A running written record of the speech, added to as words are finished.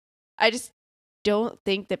I just don't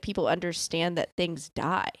think that people understand that things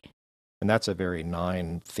die. And that's a very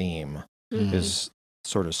Nine theme, Mhm. is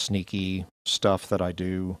sort of sneaky stuff that I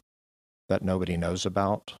do that nobody knows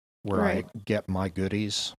about, where Right. I get my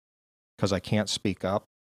goodies because I can't speak up.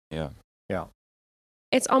 Yeah.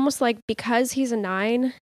 It's almost like because he's a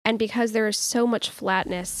 9 and because there is so much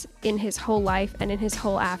flatness in his whole life and in his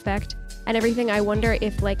whole affect and everything, I wonder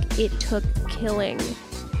if like it took killing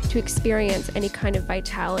to experience any kind of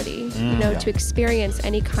vitality, to experience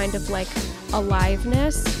any kind of like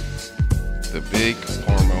aliveness. The Big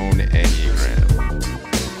Hormone Enneagram.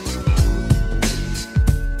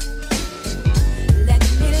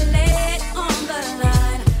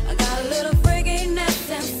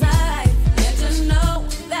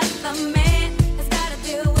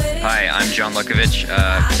 Hi, I'm John Lukovich,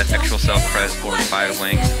 sexual self-pres 45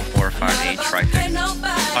 link 458 trifix.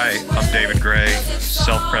 Hi, I'm David Gray,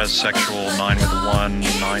 self-pres sexual 9 with 1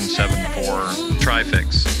 974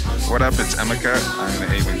 trifix. What up, it's Emeka. I'm an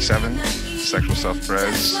 8-7, sexual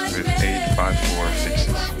self-pres with 854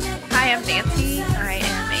 fixes. Hi, I'm Nancy. I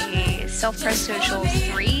am a self-pres social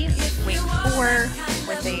 3, wing 4,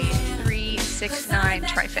 with a 369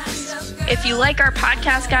 trifix. If you like our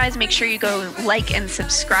podcast, guys, make sure you go like and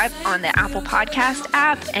subscribe on the Apple Podcast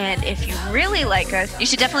app. And if you really like us, you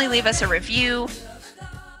should definitely leave us a review.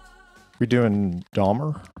 We doing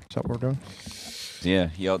Dahmer? Is that what we're doing?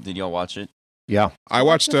 Yeah. Did y'all watch it? Yeah. I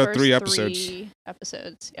watched the first 3 episodes. 3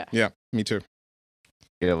 episodes, yeah. Yeah, me too.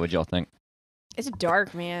 Yeah, what'd y'all think? It's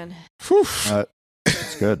dark, man. Whew.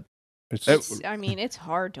 It's good. It's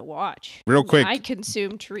hard to watch. Real quick. I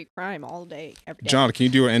consume true crime all day, every day. John, can you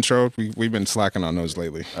do an intro? We've been slacking on those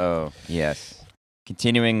lately. Oh, yes.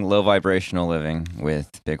 Continuing low vibrational living with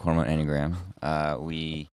Big Hormone Enneagram.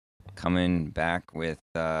 We coming back with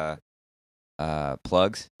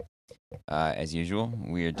plugs. As usual,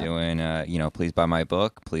 we are doing, please buy my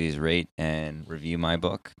book. Please rate and review my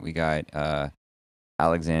book. We got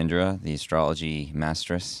Alexandra, the astrology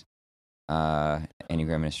masteress,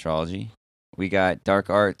 Enneagram and astrology. We got Dark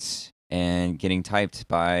Arts and Getting Typed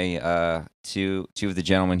by two of the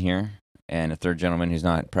gentlemen here and a third gentleman who's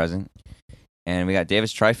not present. And we got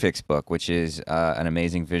David's Trifix book, which is an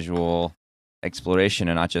amazing visual exploration,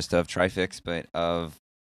 and not just of Trifix, but of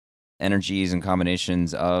energies and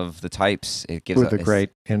combinations of the types. It gives With a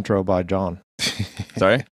great intro by John.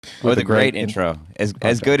 Sorry? With a great intro.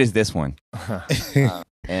 As good as this one.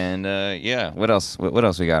 And what else? What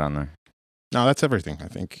else we got on there? No, that's everything, I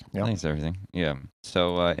think. Yeah. That's everything. Yeah.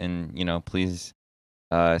 So, please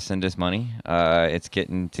send us money. It's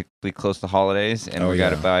getting to be close to holidays, and we got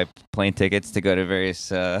to buy plane tickets to go to various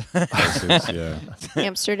places. Yeah.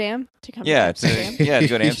 Amsterdam to come. Yeah, to Amsterdam. to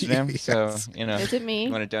go to Amsterdam. Yes. So Visit me.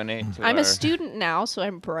 You want to donate? I'm a student now, so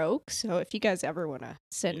I'm broke. So if you guys ever want to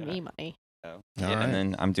send me money, right. And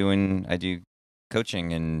then I do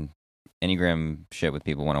coaching and Enneagram shit with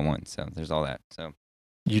people one-on-one. So there's all that. So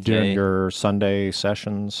you doing your Sunday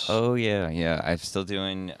sessions? Oh yeah. I'm still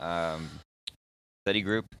doing study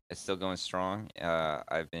group. It's still going strong.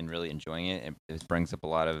 I've been really enjoying it. It brings up a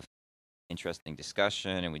lot of interesting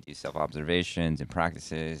discussion, and we do self-observations and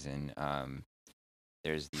practices, and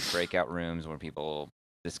there's these breakout rooms where people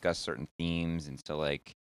discuss certain themes. And so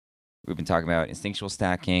like we've been talking about instinctual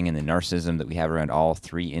stacking and the narcissism that we have around all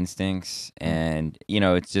 3 instincts, and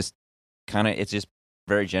it's just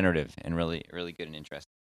very generative and really, really good and interesting.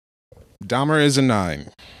 Dahmer is a 9.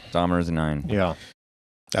 Dahmer is a 9. Yeah.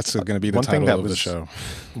 That's going to be the title of the show.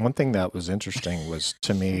 One thing that was interesting was,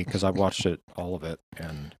 to me, because I watched all of it,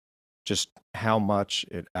 and just how much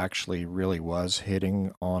it actually really was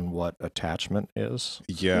hitting on what attachment is.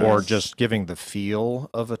 Yeah. Or just giving the feel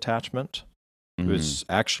of attachment. It was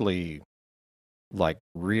actually like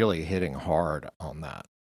really hitting hard on that.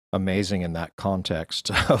 Amazing in that context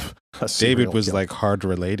of a David was killer. like hard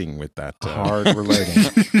relating with that. Hard relating,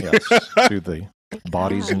 yes, to the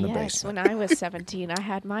bodies in the yes. basement. When I was 17, I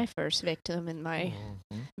had my first victim in my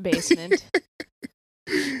basement.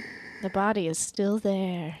 The body is still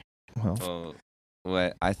there. Well,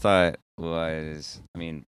 what I thought was,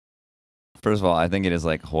 first of all, I think it is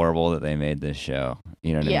like horrible that they made this show.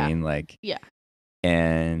 You know what I mean? Like, yeah.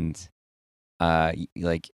 And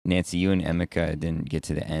like Nancy, you and Emeka didn't get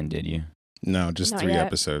to the end, did you? No, just Not 3 yet.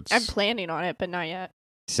 episodes. I'm planning on it, but not yet.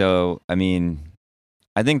 So,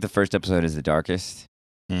 I think the first episode is the darkest.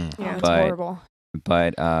 Yeah, it's horrible.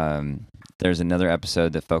 But there's another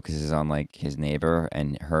episode that focuses on like his neighbor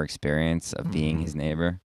and her experience of being his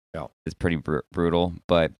neighbor. Yeah. It's pretty brutal.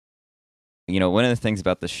 But, one of the things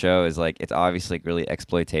about the show is like it's obviously really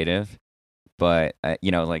exploitative. But,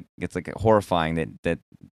 like it's like horrifying that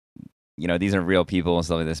these are real people and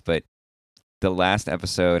stuff like this, but the last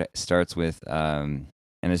episode starts with, and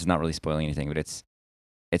this is not really spoiling anything, but it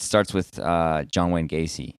starts with John Wayne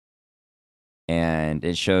Gacy. And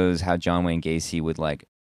it shows how John Wayne Gacy would like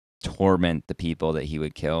torment the people that he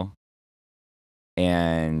would kill.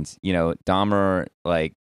 And, Dahmer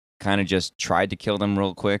like kind of just tried to kill them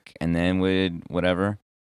real quick and then would whatever.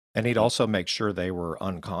 And he'd also make sure they were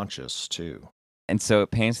unconscious too. And so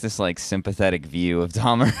it paints this like sympathetic view of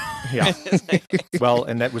Dahmer. Yeah. Well,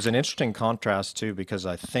 and that was an interesting contrast too, because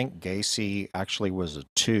I think Gacy actually was a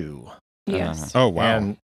 2. Yes. Oh, wow.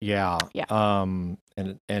 And yeah.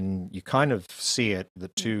 And you kind of see it, the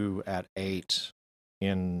 2 at 8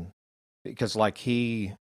 because like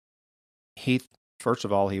he first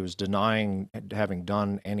of all, he was denying having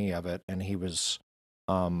done any of it, and he was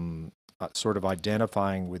sort of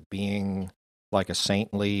identifying with being like a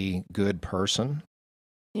saintly, good person.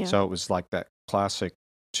 Yeah. So it was like that classic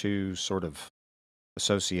 2 sort of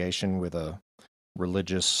association with a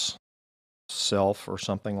religious self or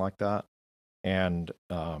something like that. And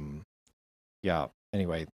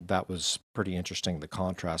anyway, that was pretty interesting, the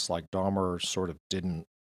contrast. Like Dahmer sort of didn't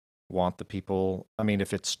want the people. I mean,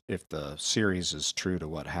 if the series is true to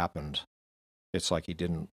what happened, it's like he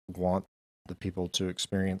didn't want the people to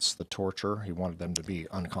experience the torture. He wanted them to be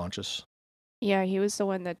unconscious. Yeah, he was the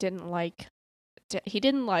one that didn't like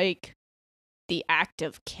the act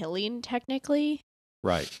of killing, technically.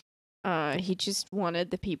 Right. He just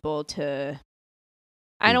wanted the people to...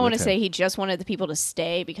 I don't want to say he just wanted the people to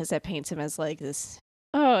stay, because that paints him as like this,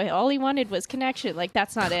 all he wanted was connection. Like,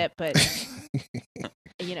 that's not it, but,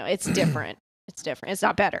 it's different. It's different. It's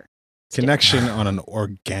not better. It's connection different. On an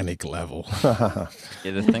organic level. Yeah,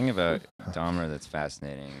 the thing about Dahmer that's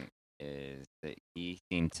fascinating is that he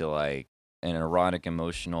seemed to like an erotic,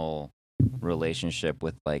 emotional relationship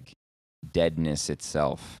with like deadness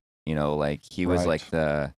itself. Like he was like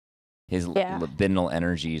his libidinal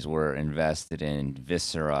energies were invested in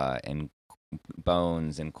viscera and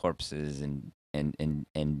bones and corpses and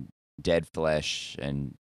dead flesh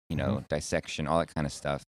and dissection, all that kind of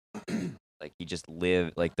stuff. Like he just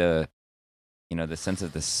lived like the sense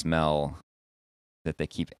of the smell that they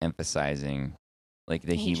keep emphasizing, like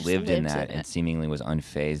that he lived in that and seemingly was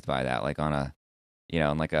unfazed by that, like on a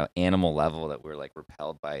on like a animal level, that we're like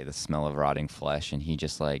repelled by the smell of rotting flesh, and he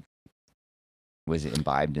just like was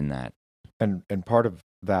imbibed in that. And part of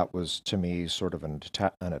that was, to me, sort of an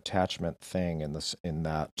attachment thing in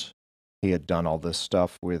that he had done all this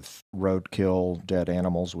stuff with roadkill, dead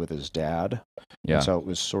animals with his dad. Yeah. And so it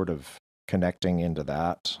was sort of connecting into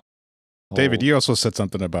that. David, you also said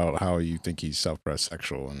something about how you think he's self-pressed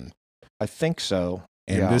sexual, and I think so.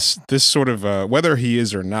 And this sort of whether he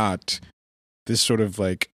is or not, this sort of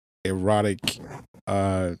like erotic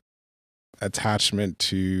attachment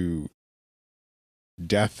to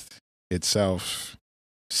death itself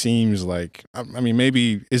seems like, I mean,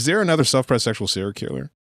 maybe, is there another self-pressed sexual serial killer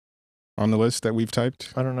on the list that we've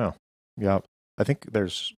typed? I don't know. Yeah, I think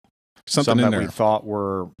there's something some in that there we thought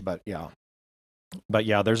were, but yeah,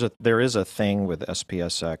 there is a thing with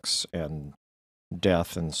SPSX and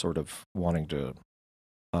death, and sort of wanting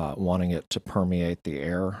it to permeate the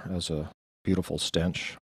air as a beautiful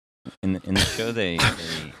stench. In the show, they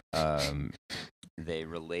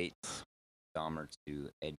relate Dahmer to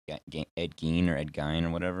Ed Gein or Ed Gein or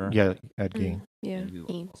whatever. Yeah, Ed Gein. Yeah. Who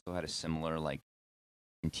also had a similar like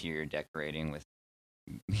interior decorating with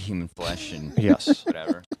human flesh and yes,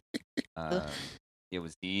 whatever. It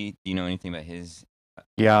was he. Do you know anything about his?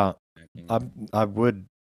 Yeah, I would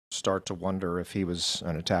start to wonder if he was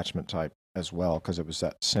an attachment type as well, because it was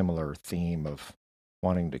that similar theme of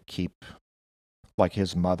wanting to keep, like,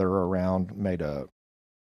 his mother around, made a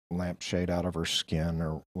lampshade out of her skin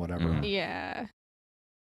or whatever. Mm. Yeah.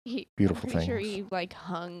 Beautiful I'm pretty thing. sure he like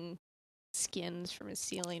hung skins from his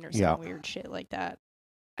ceiling or some weird shit like that.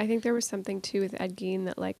 I think there was something too with Ed Gein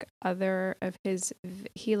that like other of his,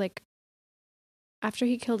 he like, after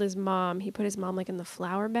he killed his mom, he put his mom like in the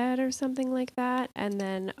flower bed or something like that, and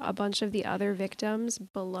then a bunch of the other victims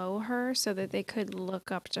below her so that they could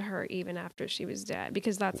look up to her even after she was dead,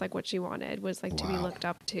 because that's like what she wanted, was like to be looked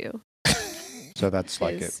up to. So that's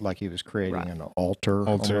like he was creating an altar.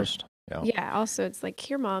 Almost. Yeah. Also, it's like,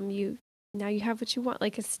 here, mom, now you have what you want.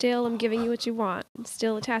 Like, still, I'm giving you what you want. I'm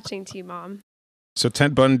still attaching to you, mom. So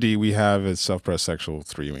Ted Bundy, we have as self-pressed sexual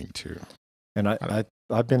 3-wing 2. And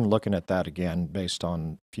I've been looking at that again based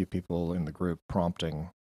on a few people in the group prompting,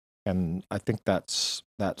 and I think that's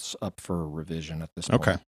up for revision at this point.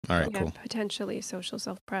 Okay. All right, cool. Potentially social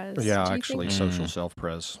self-pres. Yeah, actually social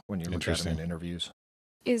self-pres when you look at it in interviews.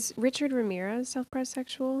 Is Richard Ramirez self-pressed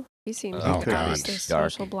sexual? He seems Oh, like God. obviously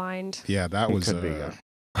Dark. social blind. Yeah, that It was could be, yeah.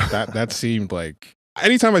 that seemed like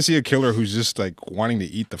anytime I see a killer who's just like wanting to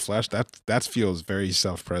eat the flesh, that feels very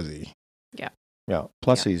self-prezi. Yeah.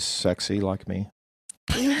 Plus, Yeah. he's sexy like me.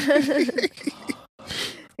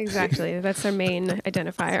 Exactly. That's their main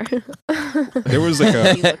identifier. There was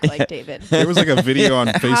like You look like David. there was like a video on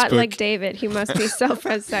Facebook. Hot like David. He must be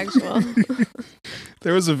self-pressed sexual.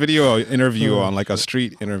 There was a video interview on like a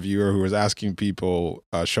street interviewer who was asking people,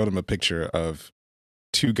 showed him a picture of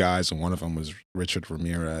two guys, and one of them was Richard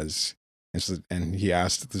Ramirez. And he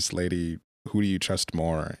asked this lady, "Who do you trust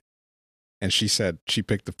more?" And she said she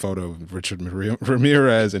picked the photo of Richard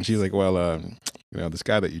Ramirez, and she's like, "Well, this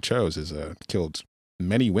guy that you chose has killed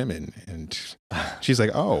many women." And she's like,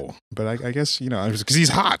 "Oh, but I guess because he's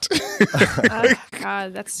hot." Oh,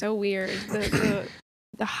 God, that's so weird.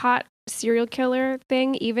 The hot serial killer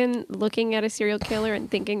thing, even looking at a serial killer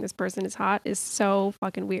and thinking this person is hot, is so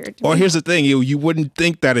fucking weird. Well, here's the thing: you wouldn't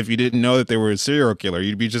think that if you didn't know that they were a serial killer.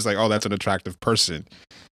 You'd be just like, "Oh, that's an attractive person."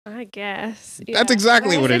 I guess. That's yeah.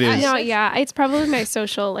 exactly what it is. No, yeah, it's probably my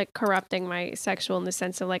social, like, corrupting my sexual in the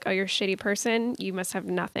sense of, like, oh, you're a shitty person. You must have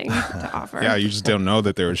nothing to offer. Yeah, you just don't know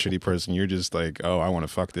that they're a shitty person. You're just like, "Oh, I want to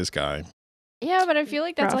fuck this guy." Yeah, but I feel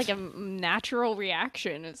like that's Rough. like a natural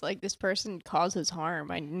reaction. It's like this person causes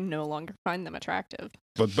harm. I no longer find them attractive.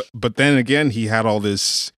 But then again, he had all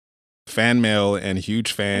this fan mail and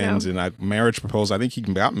huge fans and marriage proposal. I think he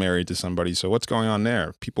got married to somebody. So what's going on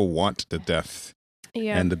there? People want the death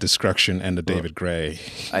and the destruction and the David Gray.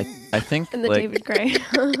 I think And the like, David Gray.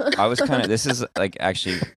 I was kind of, this is like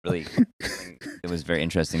actually really, it was very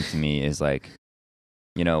interesting to me is like,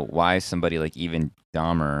 why somebody like even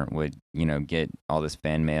Dahmer would, get all this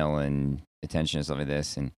fan mail and attention and stuff like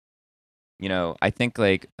this. And, I think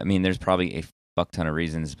there's probably a fuck ton of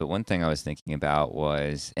reasons, but one thing I was thinking about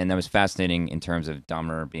was, and that was fascinating in terms of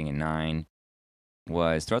Dahmer being a 9,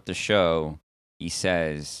 was throughout the show, he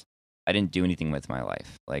says, I didn't do anything with my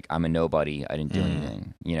life. Like, I'm a nobody. I didn't do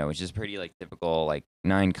anything, which is pretty like typical, like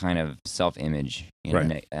 9 kind of self-image,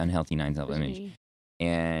 unhealthy 9 self-image.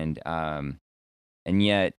 And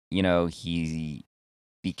yet, he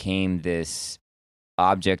became this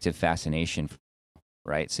object of fascination,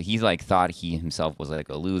 right? So he's like thought he himself was like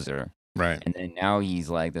a loser. Right. And then now he's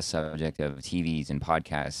like the subject of TVs and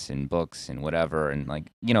podcasts and books and whatever. And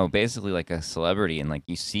like, basically like a celebrity. And like,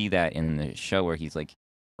 you see that in the show where he's like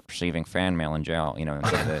receiving fan mail in jail, and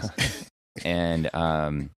stuff like this. And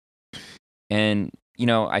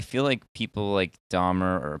I feel like people like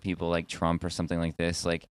Dahmer or people like Trump or something like this,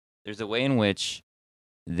 like there's a way in which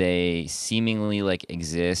they seemingly like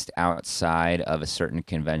exist outside of a certain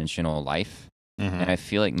conventional life. And I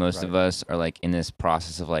feel like most of us are like in this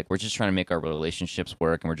process of like, we're just trying to make our relationships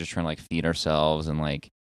work, and we're just trying to like feed ourselves and like,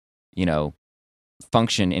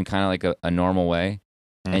 function in kind of like a normal way.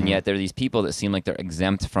 And yet there are these people that seem like they're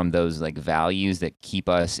exempt from those like values that keep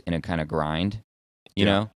us in a kind of grind, you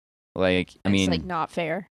know? Like, I mean, it's like not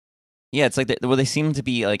fair. Yeah, it's like they seem to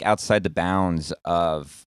be like outside the bounds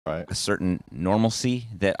of a certain normalcy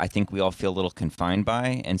that I think we all feel a little confined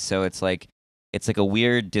by. And so it's like a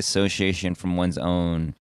weird dissociation from one's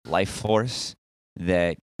own life force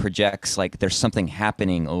that projects like there's something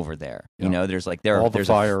happening over there. There's like all the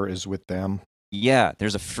fire is with them. Yeah,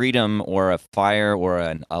 there's a freedom or a fire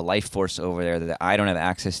or a life force over there that I don't have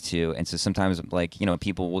access to. And so sometimes like,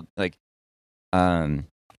 people will like, I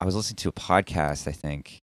was listening to a podcast, I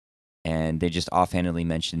think, and they just offhandedly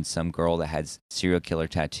mentioned some girl that had serial killer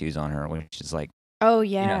tattoos on her, which is like, oh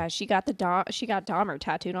yeah, she got Dahmer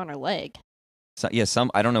tattooed on her leg. So, yeah,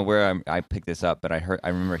 I don't know where I picked this up, but I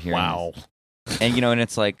remember hearing. Wow. This. And and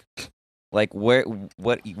it's like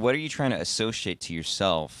what are you trying to associate to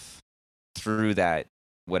yourself through that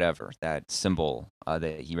symbol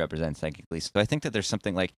that he represents psychically? So I think that there's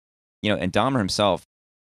something like, and Dahmer himself,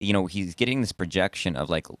 he's getting this projection of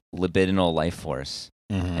like libidinal life force,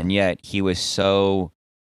 and yet he was so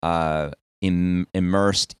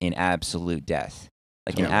immersed in absolute death,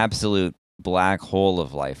 like an absolute black hole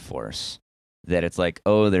of life force. That it's like,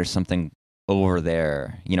 oh, there's something over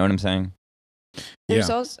there. You know what I'm saying? There's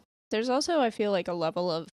also I feel like a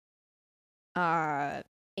level of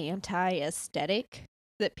anti-aesthetic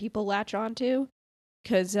that people latch onto,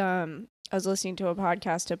 because I was listening to a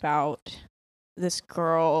podcast about this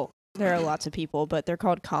girl. There are lots of people, but they're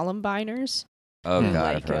called Columbiners. Oh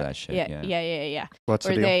god, I've heard of that shit. Yeah. What's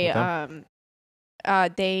the deal with them?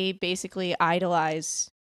 They basically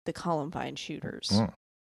idolize the Columbine shooters. Wow.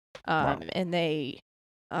 And they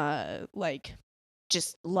like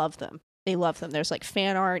just love them. they love them. There's like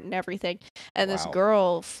fan art and everything. And this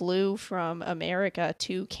girl flew from America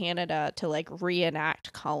to Canada to like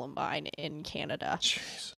reenact Columbine in Canada.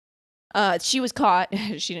 Jeez. She was caught.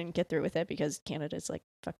 She didn't get through with it because Canada's like,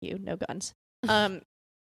 fuck you, no guns.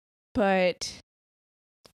 But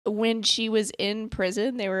when she was in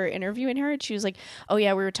prison, they were interviewing her, and she was like, "Oh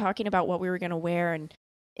yeah, we were talking about what we were gonna wear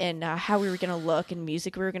and how we were gonna look and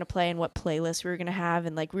music we were gonna play and what playlist we were gonna have,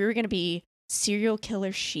 and like we were gonna be serial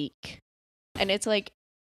killer chic." And it's like,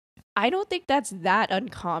 I don't think that's that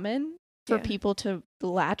uncommon for people to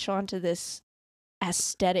latch onto this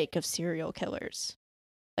aesthetic of serial killers.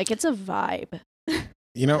 Like, it's a vibe.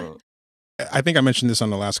 You know, I think I mentioned this on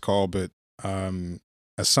the last call, but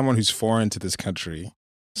as someone who's foreign to this country,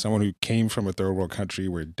 someone who came from a third world country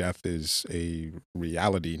where death is a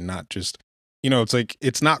reality, not just, you know, it's like,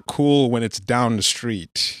 it's not cool when it's down the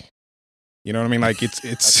street. You know what I mean? Like,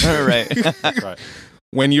 it's right.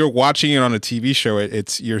 When you're watching it on a TV show,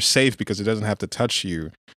 you're safe because it doesn't have to touch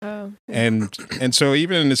you. Oh. And so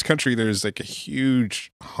even in this country, there's like a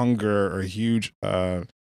huge hunger or a huge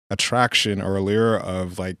attraction or allure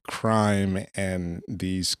of like crime and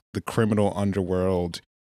the criminal underworld.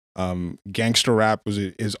 Gangster rap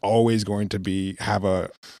is always going to have a,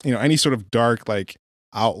 you know, any sort of dark like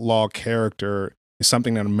outlaw character is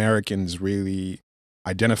something that Americans really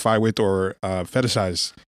identify with or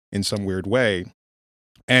fetishize in some weird way.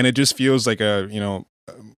 And it just feels like in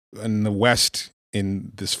the West,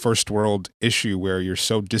 in this first world issue where you're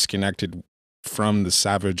so disconnected from the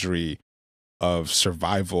savagery of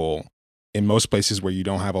survival in most places where you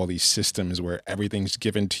don't have all these systems where everything's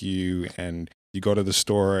given to you and you go to the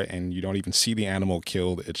store and you don't even see the animal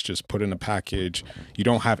killed. It's just put in a package. You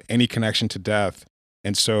don't have any connection to death.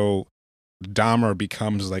 And so Dahmer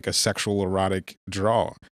becomes like a sexual erotic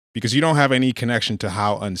draw because you don't have any connection to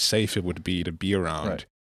how unsafe it would be to be around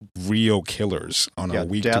real killers on a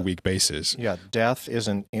week-to-week basis. Yeah, death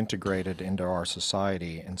isn't integrated into our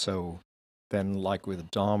society. And so then like with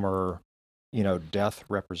Dahmer, you know, death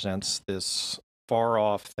represents this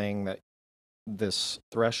far-off thing, that this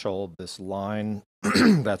threshold, this line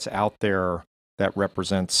that's out there that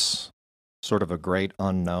represents sort of a great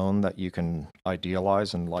unknown that you can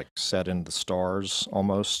idealize and like set in the stars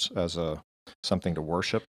almost as something to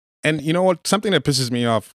worship. And you know what? Something that pisses me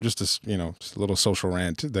off, just a little social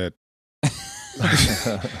rant, that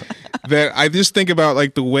that I just think about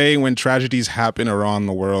like the way when tragedies happen around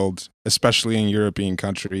the world, especially in European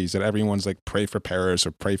countries, that everyone's like, pray for Paris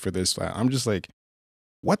or pray for this. I'm just like,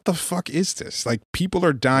 what the fuck is this? Like, people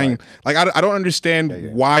are dying. Like, I don't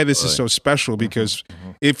understand why this is so special, because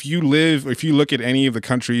if you look at any of the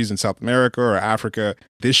countries in South America or Africa,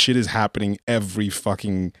 this shit is happening every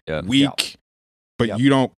fucking week. But you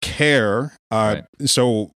don't care.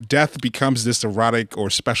 So death becomes this erotic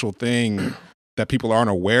or special thing that people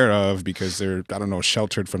aren't aware of because they're, I don't know,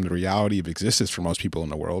 sheltered from the reality of existence for most people in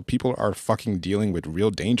the world. People are fucking dealing with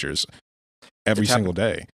real dangers every single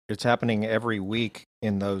day. It's happening every week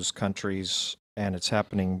in those countries, and it's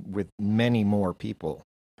happening with many more people,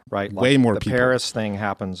 right? Like way more people. The Paris thing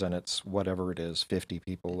happens, and it's whatever it is, 50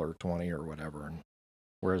 people or 20 or whatever. And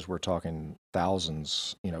whereas we're talking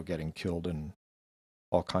thousands, you know, getting killed in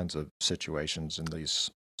all kinds of situations in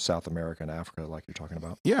these South America and Africa, like you're talking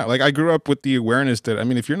about. Yeah, like I grew up with the awareness that, I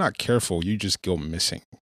mean, if you're not careful, you just go missing.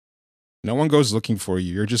 No one goes looking for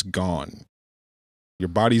you. You're just gone. Your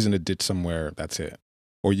body's in a ditch somewhere. That's it.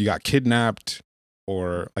 Or you got kidnapped,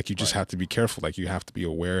 or like you just have to be careful. Like you have to be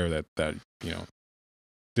aware that, you know,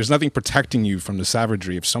 there's nothing protecting you from the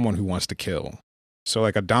savagery of someone who wants to kill. So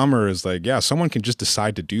like a Dahmer is like, yeah, someone can just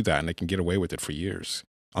decide to do that and they can get away with it for years.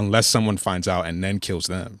 Unless someone finds out and then kills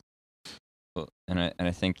them. Well, and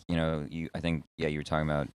I think, you know, you were talking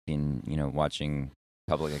about being, you know, watching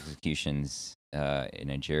public executions in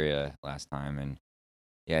Nigeria last time, and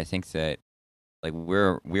yeah, I think that like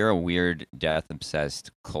we're a weird death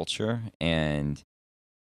obsessed culture, and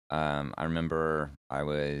I remember I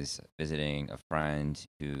was visiting a friend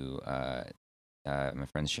who my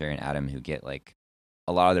friends Sherry and Adam, who get like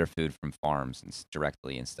a lot of their food from farms and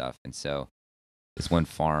directly and stuff, and so this one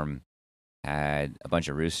farm had a bunch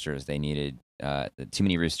of roosters. They needed too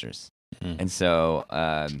many roosters. And so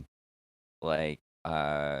I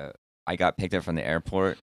got picked up from the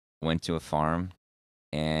airport, went to a farm,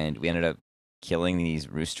 and we ended up killing these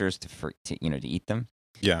roosters to eat them.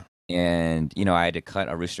 Yeah. And, you know, I had to cut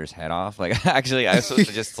a rooster's head off. Like, actually, I was supposed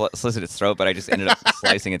to just slit its throat, but I just ended up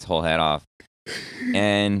slicing its whole head off.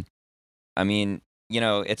 And, I mean, you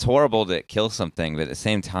know, it's horrible to kill something, but at the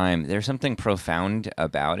same time, there's something profound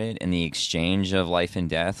about it in the exchange of life and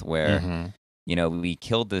death where, you know, we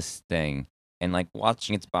killed this thing and like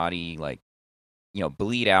watching its body like,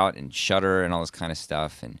 bleed out and shudder and all this kind of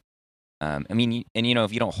stuff. And I mean, and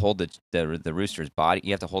if you don't hold the rooster's body,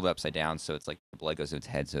 you have to hold it upside down so it's like the blood goes to its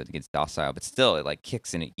head so it gets docile. But still, it like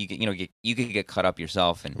kicks and you could get cut up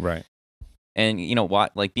yourself. And Right. And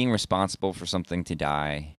what, like being responsible for something to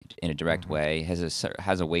die in a direct way has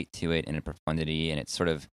a weight to it and a profundity, and it's sort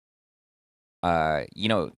of,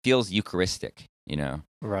 feels Eucharistic,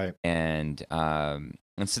 Right. And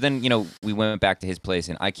so then we went back to his place,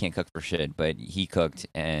 and I can't cook for shit, but he cooked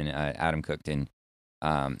and Adam cooked, and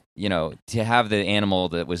to have the animal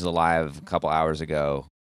that was alive a couple hours ago,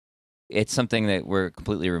 it's something that we're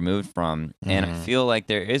completely removed from, and I feel like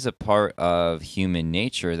there is a part of human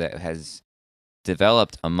nature that has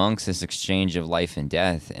developed amongst this exchange of life and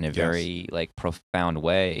death in a very like profound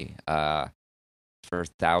way for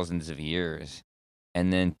thousands of years,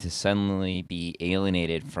 and then to suddenly be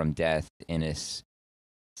alienated from death in a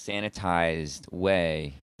sanitized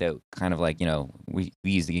way that kind of like we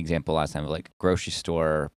used the example last time of like grocery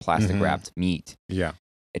store plastic wrapped meat. Yeah,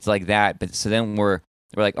 it's like that. But so then we're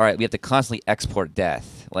like, all right, we have to constantly export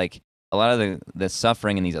death. Like a lot of the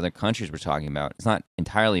suffering in these other countries we're talking about, it's not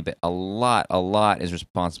entirely, but a lot is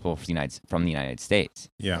responsible for from the United States.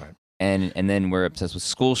 Yeah. And then we're obsessed with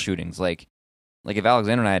school shootings. Like if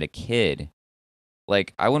Alexander and I had a kid,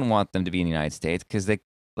 like I wouldn't want them to be in the United States because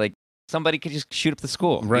like somebody could just shoot up the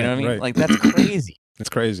school. Right, you know what I mean? right. Like that's crazy. It's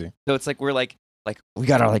crazy. So it's like we're like we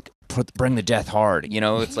gotta like bring the death hard.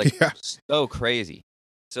 It's like so crazy.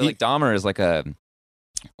 So like Dahmer is like a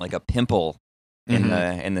pimple in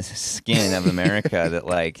the skin of America that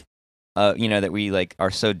like that we like are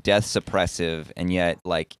so death suppressive, and yet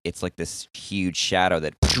like it's like this huge shadow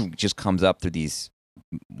that just comes up through these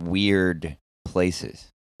weird places.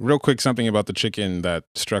 Real quick, something about the chicken that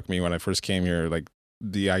struck me when I first came here, like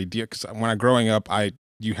the idea, because when growing up,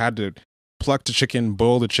 you had to pluck the chicken,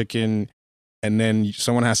 boil the chicken, and then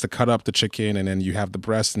someone has to cut up the chicken, and then you have the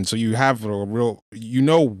breast, and so you have a real,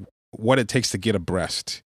 what it takes to get a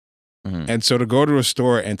breast. And so to go to a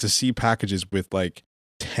store and to see packages with like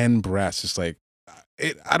 10 breasts, it's like,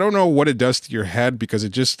 I don't know what it does to your head, because it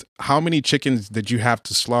just, how many chickens did you have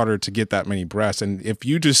to slaughter to get that many breasts? And if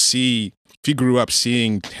you grew up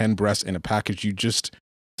seeing 10 breasts in a package, you just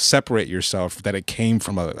separate yourself that it came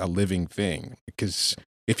from a living thing. Because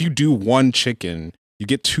if you do one chicken, you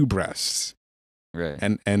get 2 breasts, right,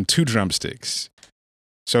 and 2 drumsticks.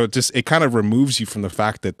 So it kind of removes you from the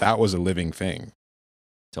fact that was a living thing.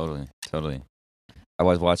 Totally. I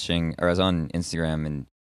was on Instagram, and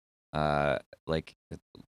like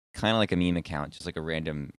kind of like a meme account, just like a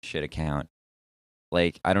random shit account.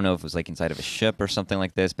 Like I don't know if it was like inside of a ship or something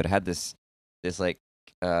like this, but it had this like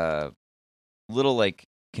little like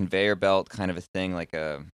conveyor belt kind of a thing, like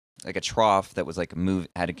a trough that was like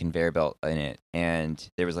had a conveyor belt in it, and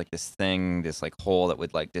there was like this like hole that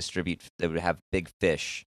would like distribute, that would have big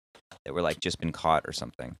fish that were like just been caught or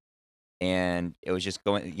something. And it was just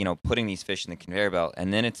going, putting these fish in the conveyor belt,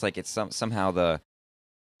 and then it's like somehow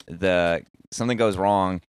the something goes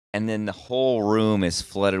wrong, and then the whole room is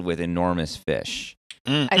flooded with enormous fish.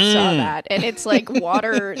 I saw that, and it's like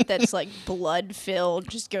water that's like blood filled,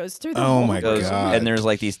 just goes through the whole. Oh my god! And there's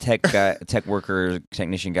like these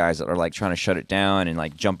technician guys that are like trying to shut it down and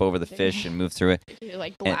like jump over the fish and move through it. You're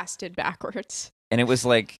like blasted backwards. And it was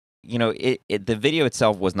like, the video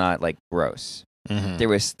itself was not like gross. There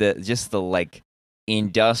was the like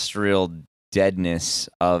industrial deadness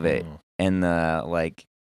of it, and the like,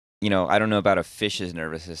 I don't know about a fish's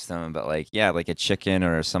nervous system, but like, yeah, like a chicken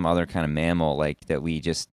or some other kind of mammal, like that we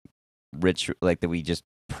just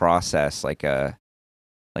process like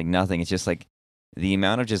nothing. It's just like the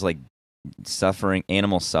amount of just like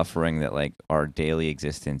animal suffering that like our daily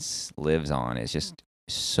existence lives on is just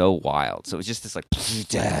so wild. So it's just this like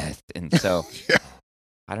death, and so.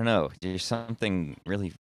 I don't know. There's something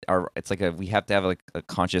really. It's like we have to have like a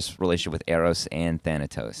conscious relationship with Eros and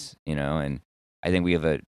Thanatos, and I think we have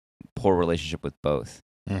a poor relationship with both.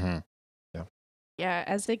 Yeah. Yeah.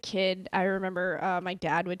 As a kid, I remember my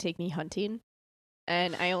dad would take me hunting,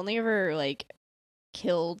 and I only ever like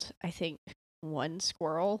killed, I think, 1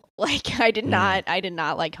 squirrel. Like I did not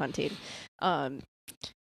like hunting.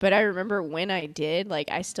 But I remember when I did, like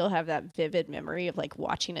I still have that vivid memory of like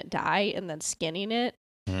watching it die and then skinning it.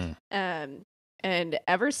 And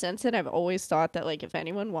ever since then, I've always thought that like if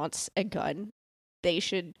anyone wants a gun, they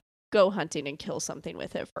should go hunting and kill something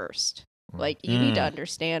with it first. Like you need to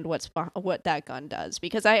understand what that gun does,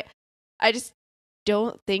 because I just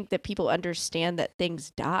don't think that people understand that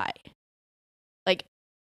things die. Like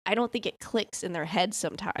I don't think it clicks in their head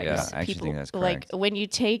sometimes. Yeah, I actually think that's correct. Like when you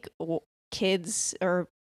take kids or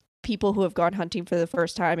people who have gone hunting for the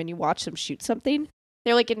first time and you watch them shoot something,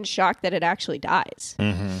 they're like in shock that it actually dies.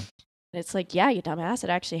 Mm-hmm. And it's like, yeah, you dumbass, it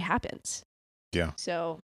actually happens. Yeah.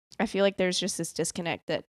 So I feel like there's just this disconnect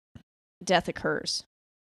that death occurs.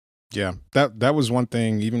 Yeah, that was one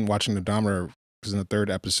thing. Even watching the Dahmer, because in the 3rd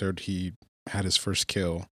episode he had his first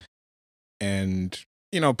kill, and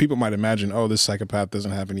people might imagine, oh, this psychopath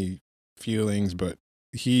doesn't have any feelings, but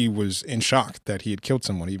he was in shock that he had killed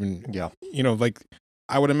someone. Even like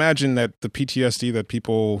I would imagine that the PTSD that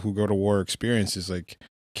people who go to war experience is like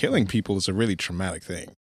killing people is a really traumatic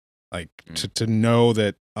thing. Like to know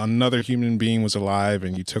that another human being was alive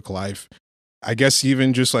and you took life. I guess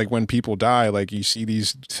even just like when people die, like you see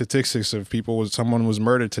these statistics of someone was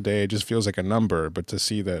murdered today, it just feels like a number. But to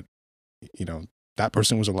see that, that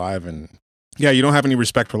person was alive, and you don't have any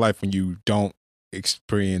respect for life when you don't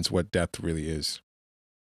experience what death really is.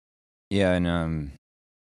 Yeah, and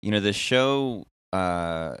the show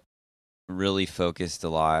really focused a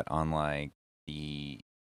lot on like the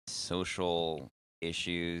social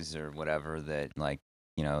issues or whatever that like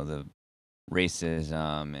the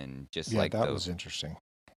racism and just like that was interesting.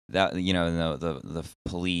 That the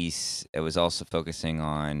police. It was also focusing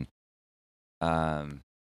on like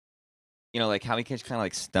how he kind of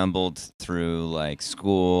like stumbled through like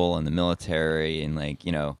school and the military and like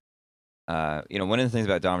one of the things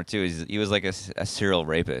about Dahmer too is he was like a serial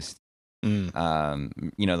rapist.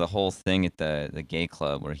 The whole thing at the gay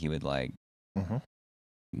club where he would like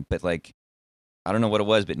but like I don't know what it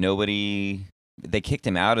was, but they kicked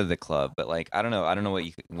him out of the club, but like I don't know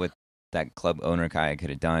what that club owner guy could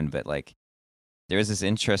have done, but like there was this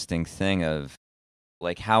interesting thing of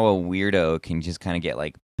like how a weirdo can just kind of get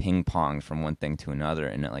like ping pong from one thing to another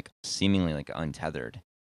and like seemingly like untethered.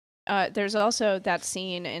 There's also that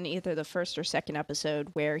scene in either the 1st or 2nd episode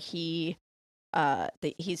where he's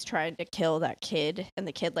trying to kill that kid, and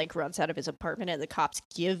the kid like runs out of his apartment, and the cops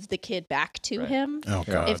give the kid back to him. Oh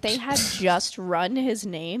God! If they had just run his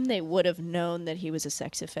name, they would have known that he was a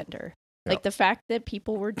sex offender. Yep. Like the fact that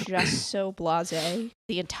people were just so blasé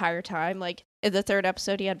the entire time. Like in the 3rd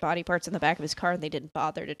episode, he had body parts in the back of his car, and they didn't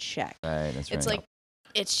bother to check. Right, that's right. It's like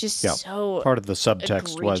it's just Yeah. so Part of the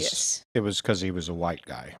subtext egregious. was because he was a white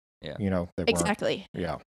guy. Yeah. They weren't- Exactly.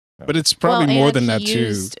 Yeah. But it's probably more and than he that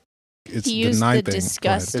used- too. It's he the used 9 the thing.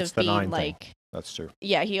 disgust It's of the being 9 thing. like, That's true.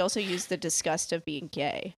 yeah, he also used the disgust of being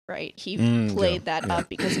gay, right? He Mm, played yeah, that yeah. up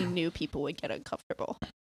because he knew people would get uncomfortable.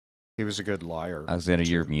 He was a good liar. Alexander,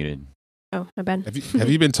 you're muted. Oh, my bad. Have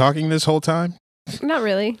you been talking this whole time? Not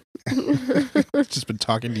really. Just been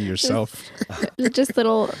talking to yourself. Just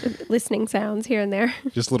little listening sounds here and there.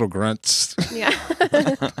 Just little grunts. Yeah.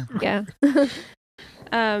 Yeah.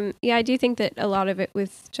 Yeah, I do think that a lot of it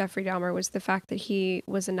with Jeffrey Dahmer was the fact that he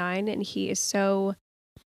was a 9 and he was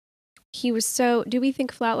so, do we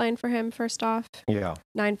think flatline for him first off? Yeah.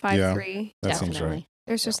 953. That seems Definitely. right.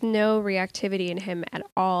 There's just no reactivity in him at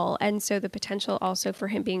all. And so the potential also for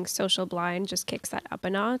him being social blind just kicks that up a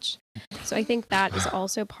notch. So I think that is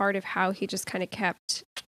also part of how he just kind of kept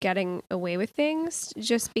getting away with things,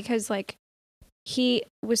 just because like he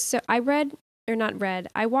was so, I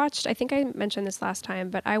watched, I think I mentioned this last time,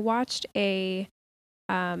 but I watched a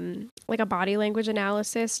body language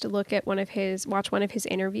analysis to watch one of his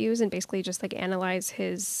interviews and basically just like analyze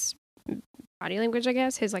his body language, I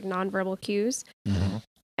guess, his like nonverbal cues. Mm-hmm.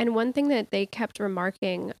 And one thing that they kept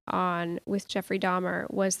remarking on with Jeffrey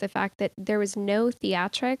Dahmer was the fact that there was no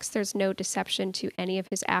theatrics, there's no deception to any of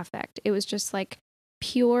his affect. It was just like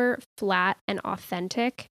pure, flat, and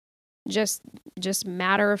authentic, just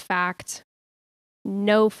matter of fact,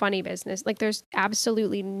 no funny business. Like there's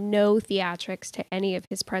absolutely no theatrics to any of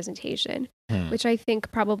his presentation, which I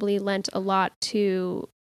think probably lent a lot to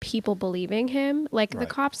people believing him. Like the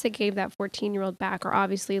cops that gave that 14-year-old back are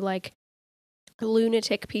obviously like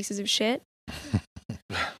lunatic pieces of shit.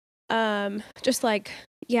 Just like,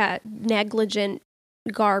 yeah, negligent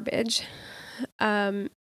garbage.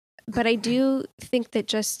 But I do think that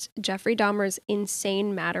just Jeffrey Dahmer's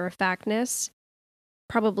insane matter-of-factness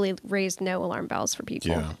probably raised no alarm bells for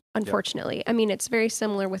people, unfortunately. Yep. I mean, it's very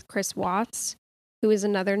similar with Chris Watts, who is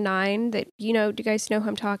another 9 that, do you guys know who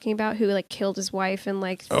I'm talking about? Who like killed his wife and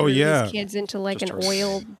like threw his kids into like just an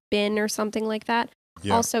oil bin or something like that.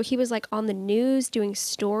 Yeah. Also, he was like on the news doing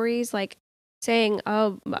stories like saying,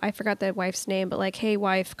 oh, I forgot the wife's name, but like, hey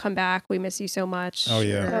wife, come back. We miss you so much. Oh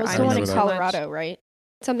yeah. That was the one in Colorado, right?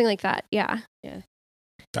 Something like that. Yeah. Yeah.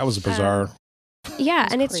 That was bizarre. Yeah,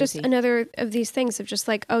 and it's crazy. just another of these things of just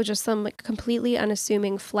like, just some like completely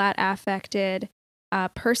unassuming, flat affected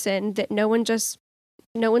person that no one just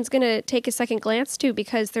no one's going to take a second glance to,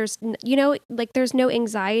 because there's no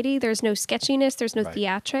anxiety, there's no sketchiness, there's no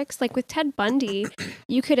theatrics. Like with Ted Bundy,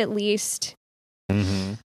 you could at least,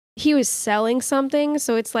 he was selling something.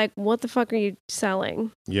 So it's like, what the fuck are you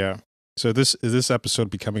selling? Yeah. So is this episode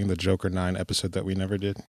becoming the Joker 9 episode that we never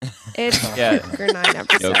did? It's Joker 9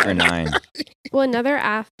 episode. Joker 9. Well, another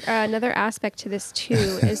aspect to this too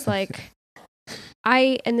is like,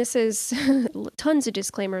 and this is tons of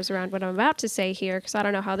disclaimers around what I'm about to say here, because I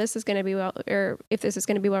don't know how this is going to be or if this is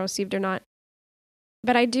going to be well received or not.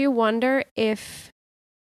 But I do wonder if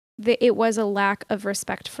it was a lack of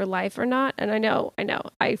respect for life or not. And I know,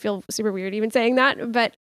 I feel super weird even saying that,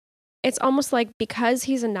 but it's almost like because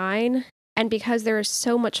he's a 9 and because there is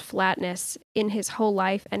so much flatness in his whole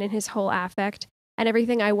life and in his whole affect and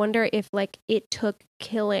everything, I wonder if like it took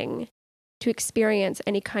killing to experience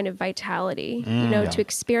any kind of vitality, to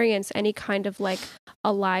experience any kind of like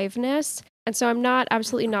aliveness. And so I'm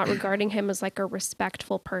absolutely not regarding him as like a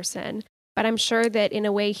respectful person, but I'm sure that in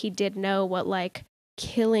a way he did know what like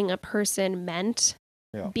killing a person meant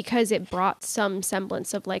because it brought some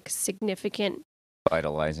semblance of like significant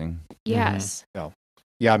vitalizing. Yes.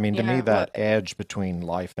 Yeah, I mean, to me, that edge between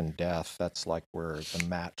life and death, that's like where the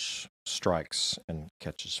match strikes and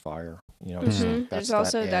catches fire. There's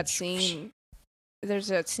also that scene. There's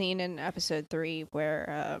that scene in episode 3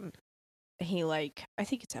 where he I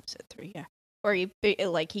think it's episode 3, where he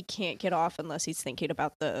can't get off unless he's thinking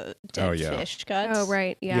about the dead fish guts. Oh,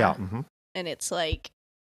 right, yeah. And it's like,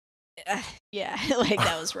 like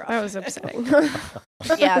that was rough. That was upsetting.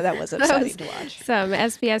 That was upsetting to watch. Some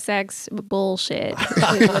SPSX bullshit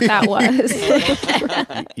is what that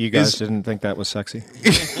was. You guys didn't think that was sexy?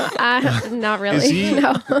 Not really.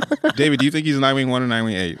 No. David, do you think he's a Nightwing 1 or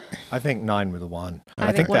Nightwing 8? I think 9 with a 1.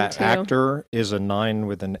 I think that 1, actor is a 9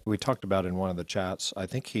 with an. We talked about in one of the chats. I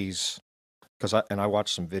think he's I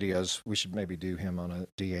watched some videos. We should maybe do him on a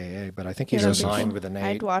DAA, but I think he's a 9 with an 8.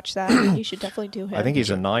 I'd watch that. You should definitely do him. I think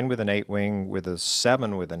he's a 9 with an 8 wing, with a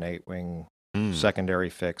 7 with an 8 wing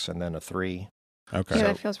secondary fix, and then a 3. Okay, yeah,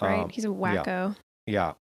 that feels right. He's a wacko.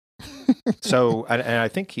 Yeah. So, and I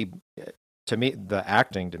think to me, the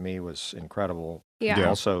acting to me was incredible. Yeah.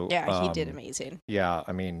 Also, he did amazing. Yeah,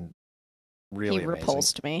 I mean, really he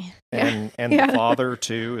repulsed me. And the father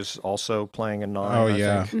too is also playing a 9. Oh,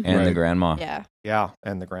 I think. And the grandma. Yeah,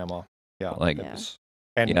 and the grandma. Yeah,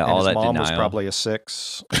 and all his that mom was denial. probably a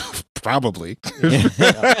 6. Probably.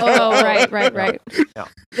 Oh, right. Yeah.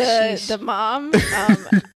 The mom.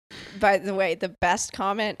 By the way, the best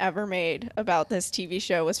comment ever made about this TV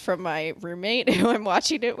show was from my roommate who I'm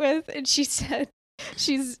watching it with, and she said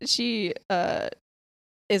she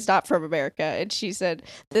is not from America, and she said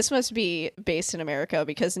this must be based in America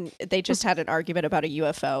because they just had an argument about a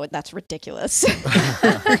UFO, and that's ridiculous.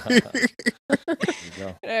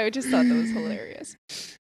 I just thought that was hilarious.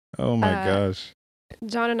 Oh my gosh.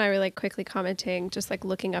 John and I were like quickly commenting, just like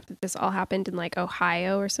looking up that this all happened in like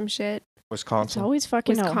Ohio or some shit. Wisconsin. It's always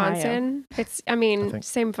fucking Wisconsin. Ohio. It's, I mean,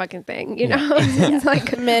 same fucking thing, you Yeah. know? It's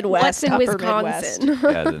like Midwest, what's in upper Wisconsin?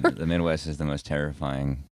 Midwest. The Midwest is the most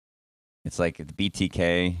terrifying. It's like the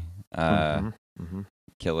BTK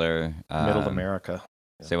killer. Middle America.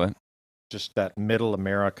 Say what? Just that middle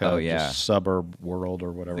America, Oh, yeah. just suburb world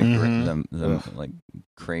or whatever. The like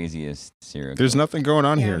craziest serial. There's killer. nothing going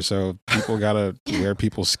on here, so people gotta wear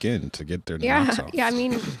people's skin to get their knocks off. Yeah, I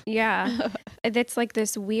mean, yeah. It's like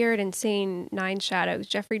this weird, insane 9 shadows.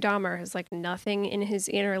 Jeffrey Dahmer has like nothing in his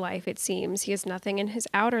inner life, it seems. He has nothing in his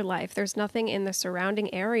outer life. There's nothing in the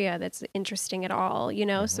surrounding area that's interesting at all, you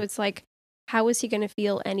know? So it's like, how is he going to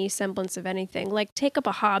feel any semblance of anything? Like, take up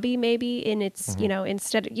a hobby maybe in its, you know,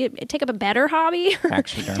 take up a better hobby.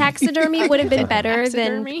 Taxidermy would have been better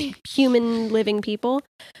than human living people.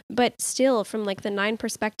 But still, from like the 9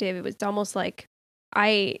 perspective, it was almost like,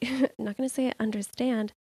 I'm not going to say I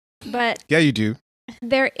understand, but yeah, you do.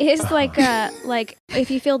 There is like a, like,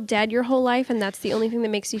 if you feel dead your whole life and that's the only thing that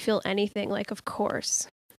makes you feel anything, like, of course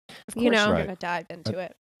you know, you're going to dive into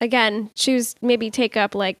it. Again, maybe take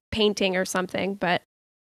up like painting or something, but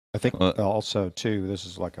I think also too, this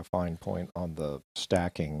is like a fine point on the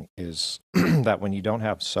stacking, is that when you don't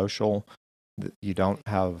have social, you don't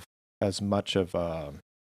have as much of a,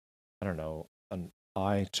 I don't know, an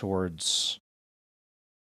eye towards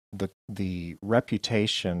the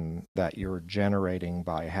reputation that you're generating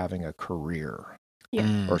by having a career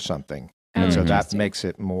or something. And so that makes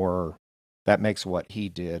it more, that makes what he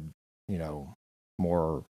did, you know,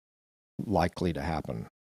 more likely to happen.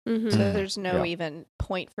 So there's no even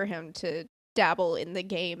point for him to dabble in the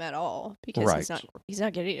game at all because he's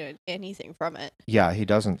not getting anything from it. Yeah, he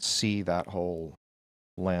doesn't see that whole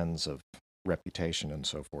lens of reputation and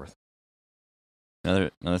so forth.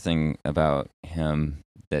 Another thing about him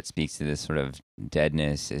that speaks to this sort of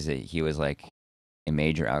deadness is that he was like a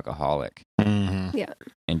major alcoholic. Mm-hmm. Yeah.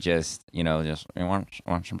 And just, you want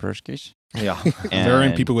some brewskis? Yeah.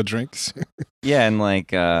 Luring people with drinks. Yeah, and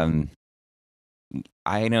like I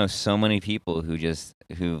know so many people who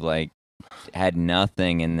like had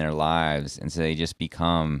nothing in their lives, and so they just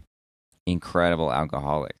become incredible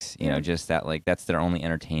alcoholics. You know, just that, like, that's their only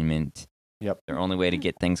entertainment. Yep. Their only way to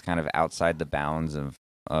get things kind of outside the bounds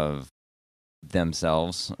of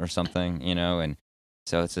themselves or something, and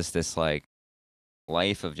so it's just this like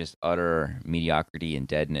life of just utter mediocrity and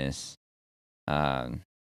deadness. I'll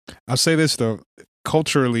say this though,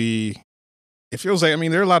 culturally, it feels like, I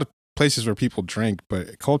mean, there are a lot of places where people drink,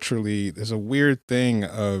 but culturally, there's a weird thing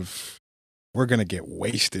of we're gonna get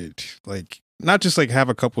wasted, like not just like have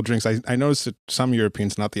a couple drinks. I noticed that some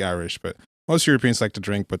Europeans, not the Irish, but most Europeans like to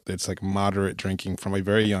drink, but it's like moderate drinking from a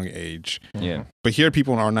very young age. Yeah. But here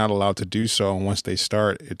people are not allowed to do so. And once they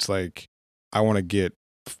start, it's like, I want to get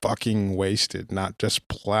fucking wasted, not just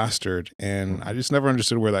plastered. And I just never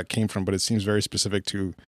understood where that came from, but it seems very specific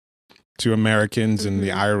to Americans and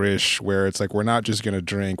the Irish, where it's like, we're not just going to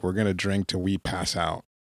drink, we're going to drink till we pass out.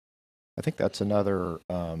 I think that's another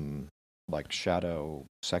like shadow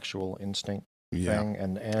sexual instinct thing.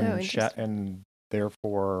 And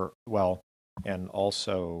therefore, and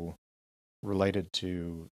also related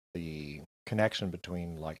to the connection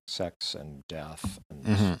between like sex and death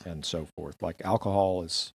and so forth. Like alcohol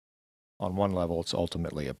is, on one level, it's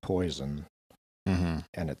ultimately a poison, and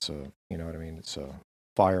it's a, you know what I mean? It's a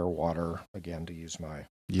fire water, again, to use my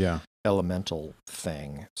elemental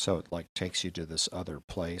thing. So it like takes you to this other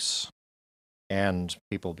place, and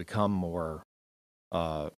people become more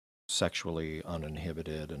sexually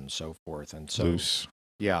uninhibited and so forth. And so loose.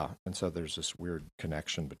 Yeah, and so there's this weird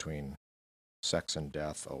connection between sex and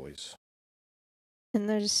death always. And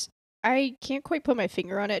I can't quite put my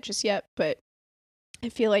finger on it just yet, but I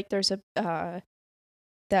feel like there's that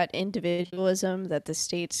individualism that the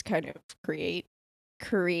states kind of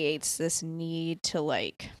creates this need to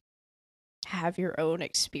like have your own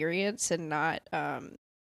experience and not I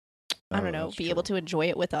don't know, be able to enjoy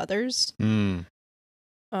it with others. And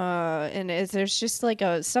there's just like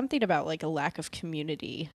something about like a lack of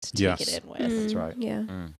community to take it in with. That's right. Yeah.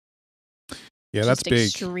 Yeah, just that's big.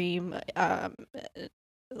 Extreme,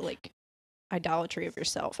 like idolatry of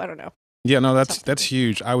yourself. I don't know. Yeah, no, that's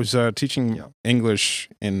huge. I was teaching English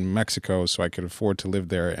in Mexico, so I could afford to live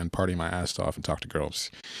there and party my ass off and talk to girls.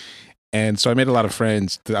 And so I made a lot of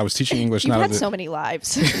friends. I was teaching English. You've had so many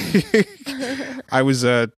lives. I was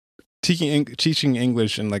teaching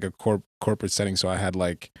English in like a corporate setting, so I had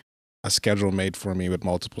like a schedule made for me with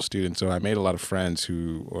multiple students. So I made a lot of friends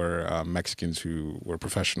who were Mexicans who were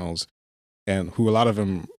professionals, and who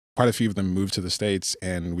quite a few of them moved to the States,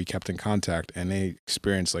 and we kept in contact, and they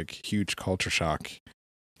experienced like huge culture shock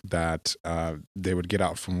that they would get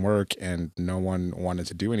out from work and no one wanted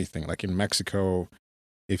to do anything. Like in Mexico,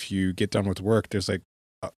 if you get done with work, there's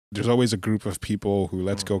always a group of people who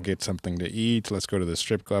let's go get something to eat, let's go to the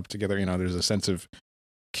strip club together. There's a sense of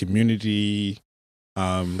community.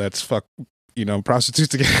 Let's fuck, prostitutes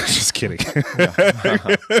together. Just kidding.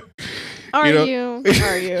 Are you?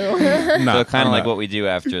 So kind of like what we do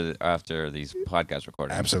after these podcast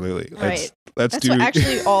recordings. Absolutely. Right. That's what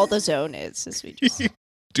actually all the zone is we just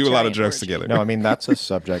do a lot of drugs together. No, I mean, that's a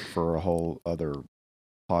subject for a whole other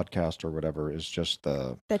podcast or whatever, is just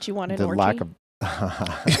that you want an the orgy? lack of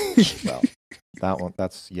well,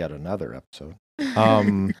 that's yet another episode.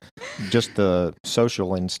 Just the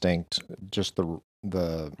social instinct, just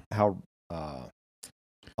the how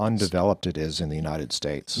undeveloped it is in the United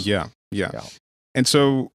States. Yeah. And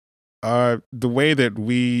so the way that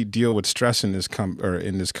we deal with stress in this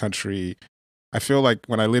country, I feel like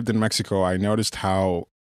when I lived in Mexico, I noticed how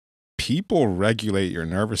people regulate your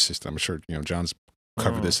nervous system. I'm sure John's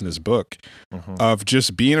covered this in his book, of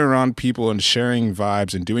just being around people and sharing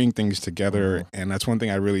vibes and doing things together. And that's one thing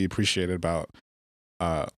I really appreciated about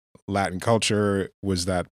Latin culture, was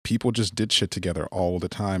that people just did shit together all the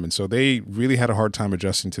time. And so they really had a hard time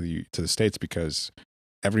adjusting to the States, because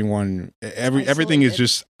everything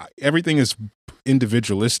is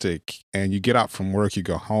individualistic, and you get out from work, you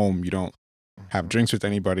go home, you don't have drinks with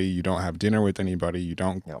anybody, you don't have dinner with anybody,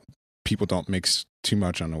 people don't mix too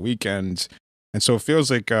much on the weekends. And so it feels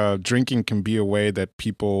like drinking can be a way that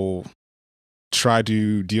people try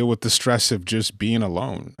to deal with the stress of just being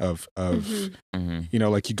alone, of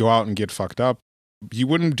like you go out and get fucked up. You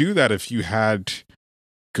wouldn't do that if you had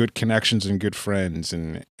good connections and good friends.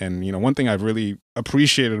 And one thing I've really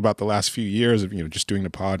appreciated about the last few years of just doing the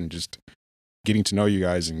pod and just getting to know you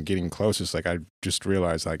guys and getting close, it's like I just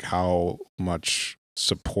realized like how much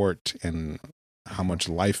support and how much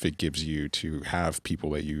life it gives you to have people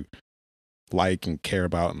that you like and care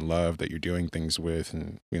about and love, that you're doing things with.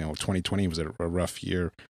 And 2020 was a rough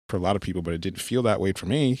year for a lot of people, but it didn't feel that way for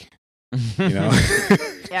me.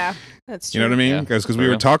 Yeah, that's true. You know what I mean? Yeah, Because we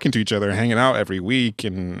were talking to each other, hanging out every week,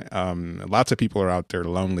 and lots of people are out there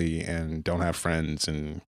lonely and don't have friends,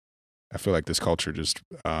 and I feel like this culture just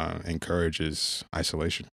encourages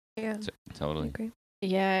isolation. Yeah, Totally. Okay.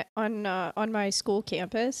 Yeah, on my school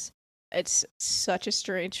campus, it's such a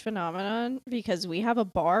strange phenomenon because we have a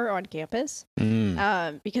bar on campus,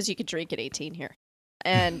 because you could drink at 18 here,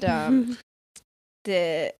 and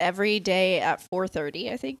every day at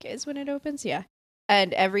 4:30, I think, is when it opens. Yeah,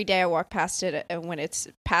 and every day I walk past it, and when it's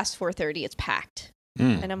past 4:30, it's packed.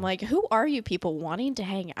 And I'm like, who are you people wanting to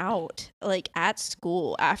hang out like at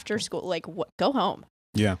school, after school? Like, what? Go home.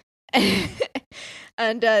 Yeah.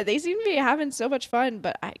 And they seem to be having so much fun,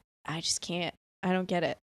 but I just can't. I don't get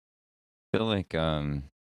it. I feel like my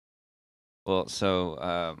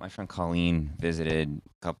friend Colleen visited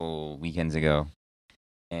a couple weekends ago,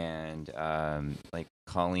 and like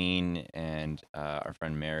Colleen and our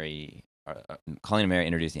friend Mary, Colleen and Mary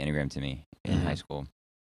introduced the Enneagram to me in high school,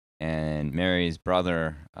 and Mary's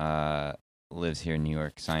brother lives here in New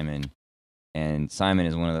York, Simon, and Simon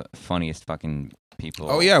is one of the funniest fucking people.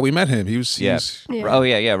 Oh yeah, we met him. He was Oh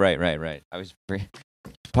yeah, right. I was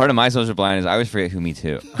part of my social blindness. I always forget who me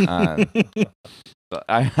too. But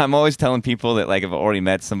I'm always telling people that like I've already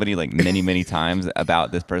met somebody like many times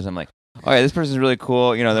about this person. I'm like, oh yeah, this person's really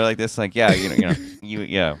cool. They're like this, like yeah,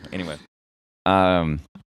 yeah. Anyway,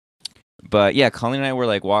 but yeah, Colleen and I were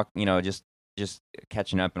like just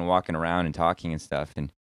catching up and walking around and talking and stuff.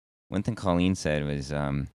 And one thing Colleen said was,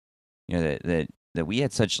 that we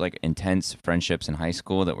had such like intense friendships in high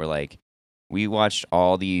school that were like, we watched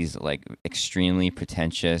all these like extremely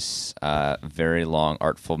pretentious, very long,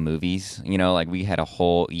 artful movies. Like we had a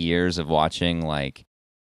whole years of watching like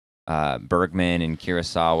Bergman and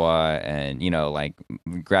Kurosawa and like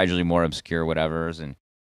gradually more obscure whatevers,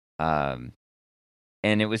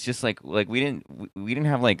 and it was just like we didn't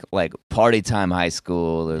have like party time high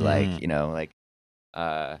school or like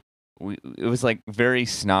it was like very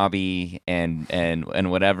snobby and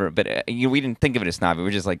whatever, but we didn't think of it as snobby. We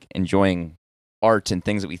were just like enjoying art and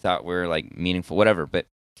things that we thought were like meaningful, whatever. But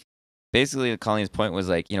basically, Colleen's point was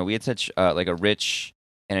like, we had such like a rich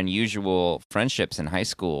and unusual friendships in high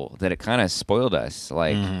school that it kind of spoiled us.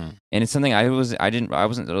 Like, and it's something I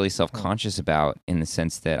wasn't really self-conscious about, in the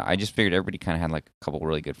sense that I just figured everybody kind of had like a couple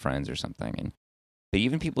really good friends or something. But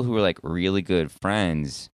even people who were like really good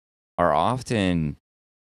friends are often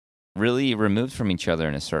really removed from each other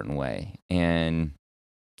in a certain way and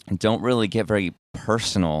don't really get very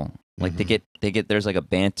personal. Like they get there's like a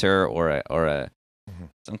banter or a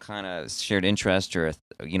some kind of shared interest or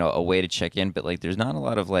a way to check in, but like there's not a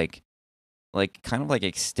lot of like kind of like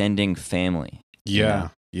extending family. Yeah.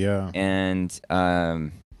 And I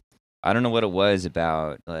don't know what it was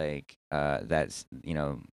about like that's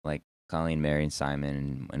like Colleen, Mary, and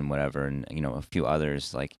Simon and whatever, and a few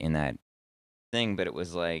others like in that thing, but it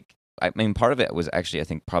was like, I mean, part of it was actually, I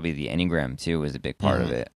think probably the Enneagram too was a big part of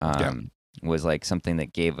it. Was like something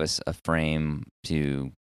that gave us a frame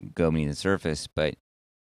to go beneath the surface, but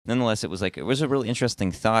nonetheless, it was a really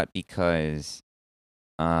interesting thought because,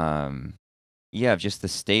 just the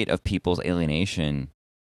state of people's alienation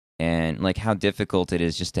and like how difficult it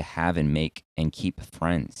is just to have and make and keep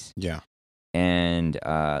friends. Yeah. And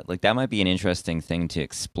like that might be an interesting thing to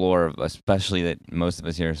explore, especially that most of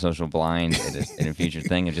us here are social blind in a future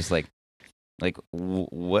thing of just like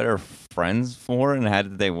what are friends for and how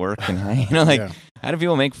did they work and how, how do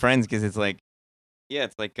people make friends? Because it's like, yeah,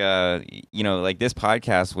 it's like like this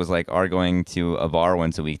podcast was like our going to a bar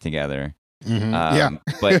once a week together.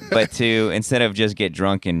 But to instead of just get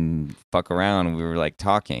drunk and fuck around, we were like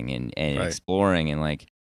talking and exploring, and like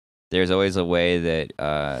there's always a way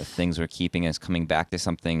that things were keeping us coming back to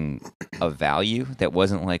something of value that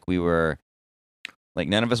wasn't like we were like,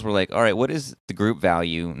 none of us were like, all right, what is the group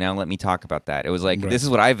value? Now let me talk about that. It was like, this is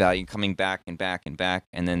what I value, coming back and back and back.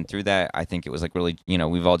 And then through that, I think it was like really,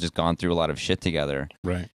 we've all just gone through a lot of shit together.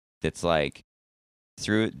 Right. That's like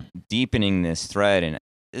through deepening this thread. And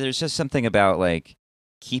there's just something about like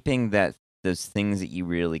keeping those things that you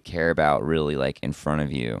really care about really like in front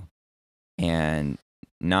of you, and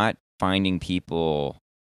not finding people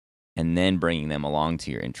and then bringing them along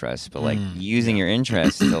to your interests, but like using your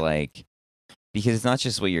interests to like, because it's not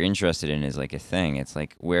just what you're interested in is like a thing. It's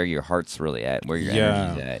like where your heart's really at, where your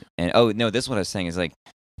energy's at. And this is what I was saying is like,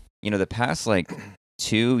 the past like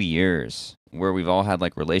 2 years where we've all had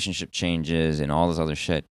like relationship changes and all this other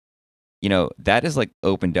shit, you know, that has like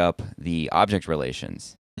opened up the object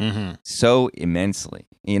relations so immensely,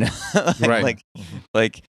 you know, Right.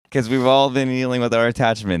 like because we've all been dealing with our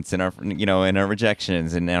attachments and our, you know, and our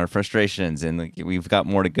rejections and our frustrations, and like, we've got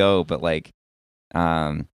more to go. But like,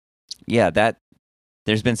 yeah, that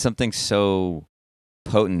there's been something so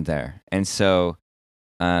potent there, and so,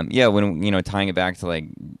 yeah, when, you know, tying it back to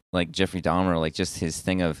like Jeffrey Dahmer, like just his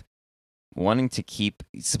thing of wanting to keep,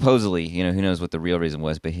 supposedly, you know, who knows what the real reason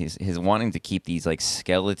was, but his wanting to keep these like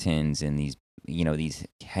skeletons and these, you know, these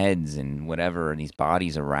heads and whatever, and these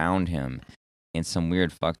bodies around him in some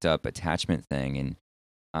weird fucked up attachment thing.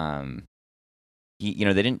 And he, you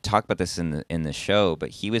know, they didn't talk about this in the show, but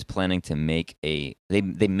he was planning to make they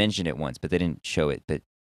mentioned it once, but they didn't show it, but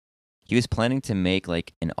he was planning to make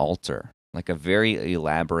like an altar, like a very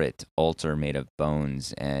elaborate altar made of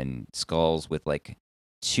bones and skulls with like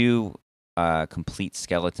 2 complete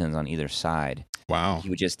skeletons on either side. Wow. He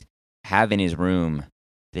would just have in his room,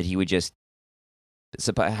 that he would just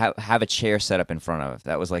have a chair set up in front of.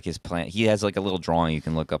 That was like his plan. He has like a little drawing you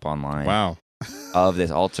can look up online. Wow. Of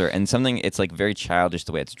this altar, and something, it's like very childish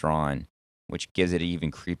the way it's drawn, which gives it an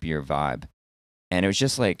even creepier vibe. And it was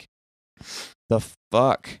just like, the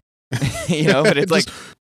fuck, you know. But it's like,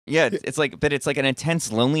 yeah, it's like, but it's like an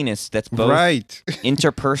intense loneliness that's both right.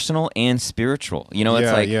 interpersonal and spiritual. You know,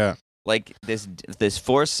 it's yeah. Like this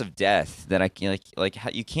force of death that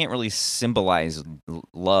you can't really symbolize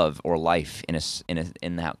love or life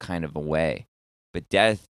in that kind of a way, but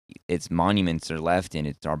death, its monuments are left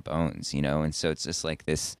in our bones, you know. And so it's just like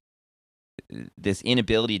this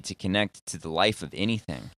inability to connect to the life of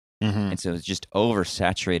anything, and so it's just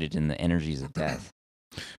oversaturated in the energies of death.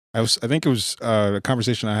 I think it was a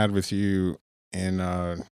conversation I had with you in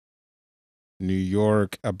New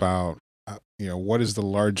York about you know, what is the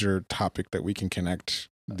larger topic that we can connect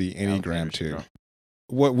the Enneagram to?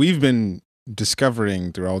 What we've been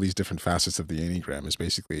discovering through all these different facets of the Enneagram is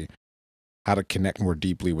basically how to connect more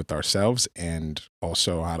deeply with ourselves, and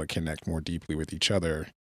also how to connect more deeply with each other.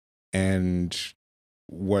 And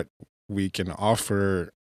what we can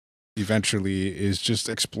offer eventually is just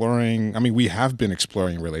exploring. I mean, we have been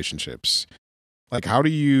exploring relationships. Like, how do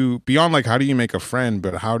you make a friend,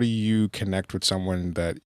 but how do you connect with someone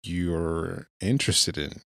that you're interested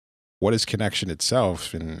in? What is connection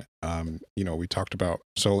itself? And, you know, we talked about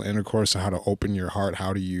soul intercourse and how to open your heart.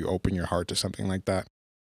 How do you open your heart to something like that?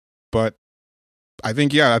 But I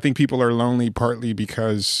think people are lonely partly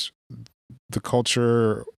because the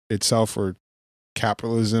culture itself, or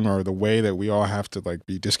capitalism, or the way that we all have to like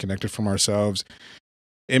be disconnected from ourselves.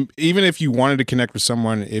 And even if you wanted to connect with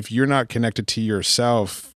someone, if you're not connected to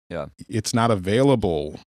yourself, it's not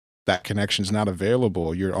available. That connection's not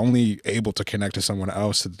available. You're only able to connect to someone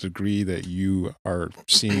else to the degree that you are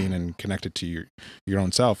seen and connected to your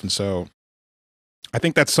own self. And so I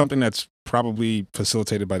think that's something that's probably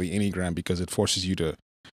facilitated by the Enneagram, because it forces you to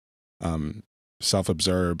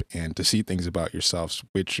self-observe and to see things about yourselves,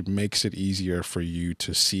 which makes it easier for you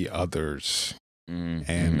to see others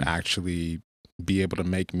and actually be able to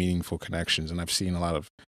make meaningful connections. And I've seen a lot of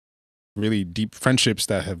really deep friendships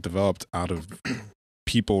that have developed out of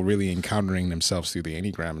people really encountering themselves through the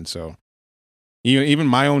Enneagram. And so even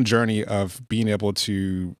my own journey of being able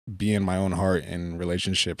to be in my own heart in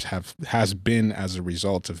relationships has been as a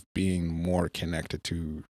result of being more connected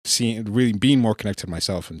to being more connected to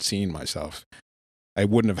myself and seeing myself. It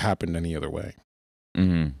wouldn't have happened any other way.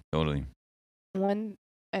 Totally.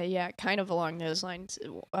 Kind of along those lines.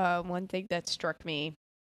 One thing that struck me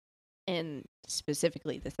in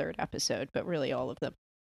specifically the 3rd episode, but really all of them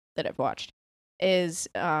that I've watched, is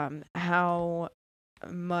how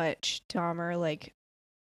much Dahmer, like,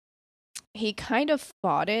 he kind of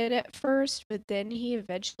fought it at first, but then he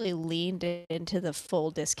eventually leaned into the full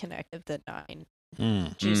disconnect of the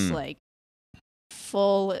 9. Just like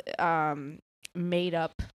full made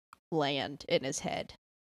up land in his head.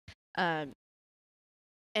 And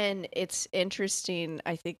it's interesting.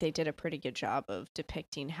 I think they did a pretty good job of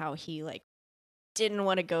depicting how he like didn't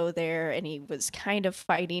want to go there, and he was kind of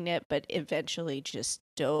fighting it, but eventually just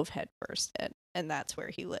dove headfirst in, and that's where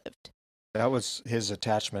he lived. That was his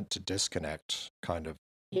attachment to disconnect, kind of.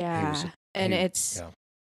 It's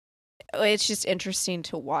just interesting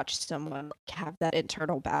to watch someone have that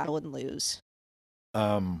internal battle and lose.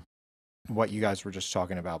 What you guys were just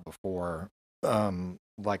talking about before,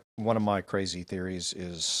 like one of my crazy theories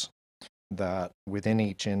is that within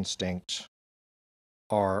each instinct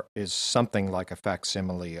is something like a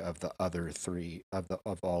facsimile of the other 3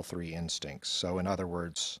 of all 3 instincts. So in other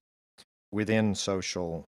words, within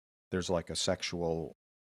social, there's like a sexual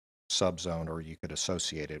subzone, or you could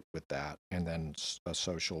associate it with that, and then a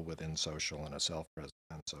social within social and a self-present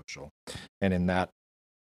social. And in that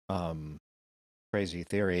crazy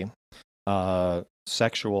theory,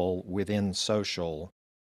 sexual within social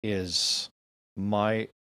is my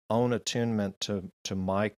own attunement to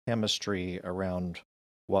my chemistry around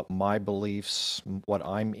what my beliefs, what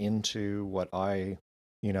I'm into, what I,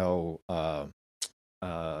 I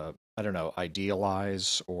don't know,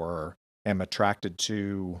 idealize or am attracted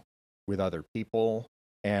to with other people,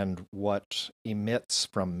 and what emits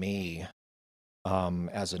from me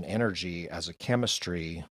as an energy, as a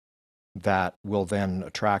chemistry that will then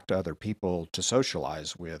attract other people to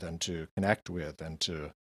socialize with and to connect with and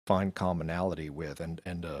to find commonality with, and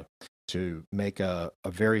to make a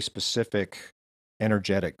very specific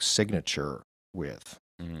energetic signature with.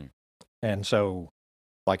 Mm-hmm. And so,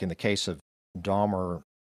 like in the case of Dahmer,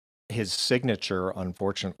 his signature,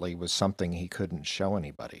 unfortunately, was something he couldn't show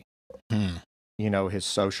anybody. His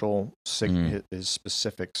social, his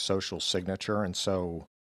specific social signature. And so,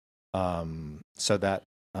 so that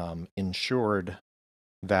ensured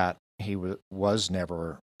that he was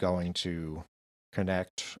never going to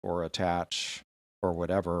connect or attach or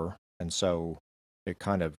whatever. And so it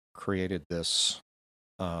kind of created this,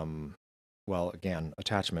 again,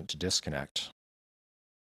 attachment to disconnect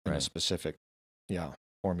in a specific,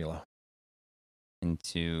 formula. And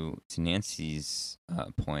to Nancy's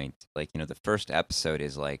point, like, the first episode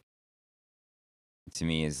is like, to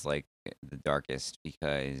me, is like the darkest,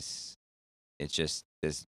 because it's just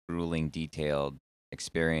this grueling, detailed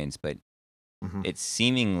experience, but it's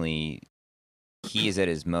seemingly, he is at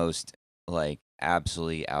his most, like,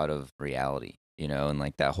 absolutely out of reality, and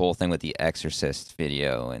like that whole thing with the Exorcist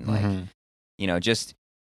video, and like, just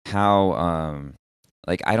how,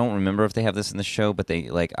 like, I don't remember if they have this in the show, but they,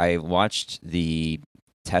 like, I watched the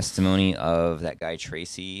testimony of that guy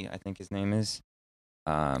Tracy, I think his name is.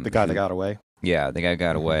 The guy that got away? Yeah, the guy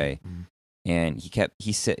got away. And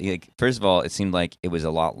he said, like, first of all, it seemed like it was a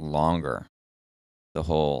lot longer, the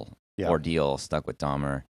whole ordeal stuck with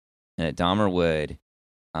Dahmer. And that Dahmer would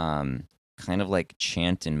kind of like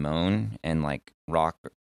chant and moan and like rock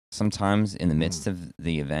sometimes in the midst of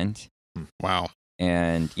the event. Wow.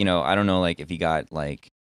 And, I don't know, like, if he got, like,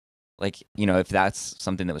 if that's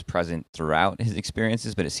something that was present throughout his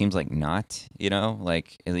experiences, but it seems like not,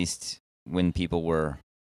 like, at least when people were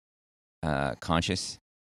conscious,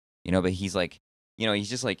 but he's like, he's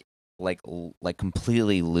just like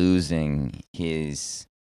completely losing his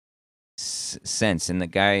sense. And the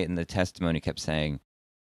guy in the testimony kept saying,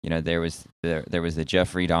 there was the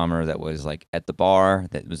Jeffrey Dahmer that was like at the bar,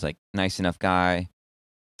 that was like nice enough guy,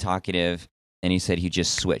 talkative. And he said he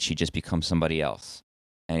just switched. He just becomes somebody else.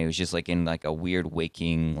 And he was just like in like a weird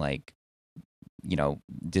waking, like,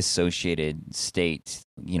 dissociated state,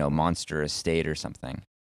 monstrous state or something.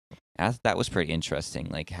 That was pretty interesting.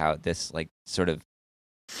 Like how this like sort of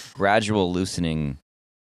gradual loosening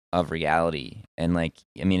of reality. And like,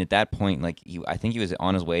 I mean, at that point, like I think he was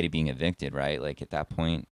on his way to being evicted, right? Like at that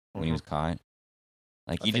point when he was caught,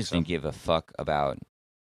 like he just didn't give a fuck about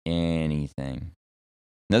anything.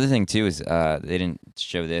 Another thing too is they didn't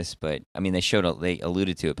show this, but I mean they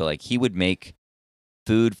alluded to it, but like he would make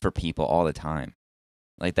food for people all the time,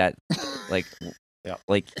 like that, like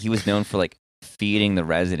like he was known for like feeding the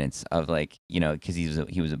residents of like because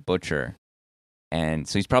he was a butcher, and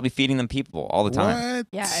so he's probably feeding them people all the time. What?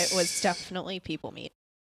 Yeah, it was definitely people meat.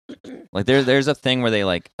 Like there's a thing where they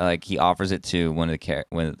like he offers it to one of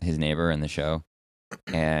his neighbor in the show,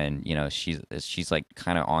 and she's like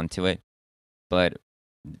kind of onto it, but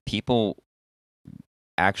people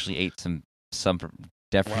actually ate some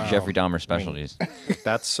Jeffrey Dahmer specialties. I mean,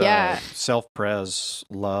 that's self-pres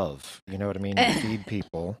love. You know what I mean? You feed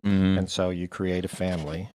people, and so you create a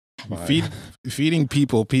family. Feeding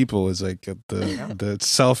people is like the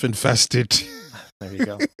self-infested. There you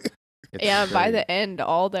go. By the end,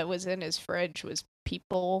 all that was in his fridge was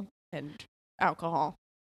people and alcohol.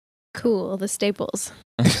 Cool, the staples.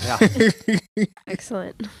 Yeah.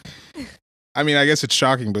 Excellent. I mean, I guess it's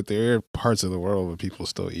shocking, but there are parts of the world where people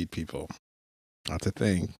still eat people. That's a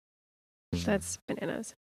thing. That's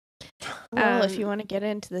bananas. Well, if you want to get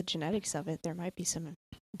into the genetics of it, there might be some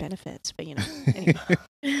benefits, but anyway.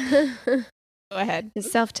 Go ahead. The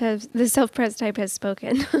self-pres type has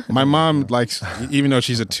spoken. My mom likes, even though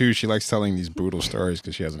she's a 2, she likes telling these brutal stories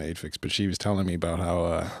because she has an 8 fix, but she was telling me about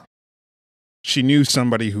how she knew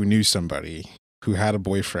somebody who had a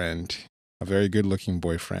boyfriend, a very good-looking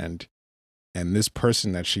boyfriend, and this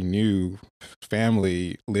person that she knew,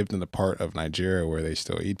 family, lived in a part of Nigeria where they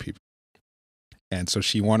still eat people. And so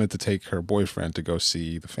she wanted to take her boyfriend to go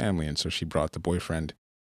see the family. And so she brought the boyfriend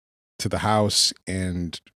to the house,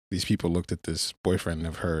 and these people looked at this boyfriend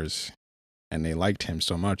of hers, and they liked him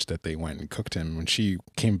so much that they went and cooked him. When she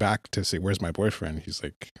came back to say, "Where's my boyfriend?" He's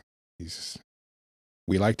like,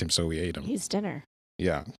 we liked him, so we ate him. He's dinner.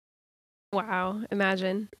 Yeah. Wow.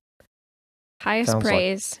 Imagine. Highest Sounds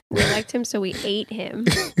praise. We liked him, so we ate him.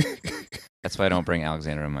 That's why I don't bring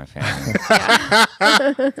Alexandra in my family.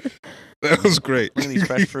 That was great. Look at these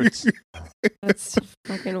fresh fruits. That's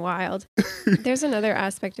fucking wild. There's another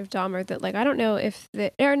aspect of Dahmer that, like, I don't know if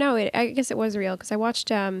I guess it was real, because I watched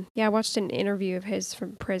an interview of his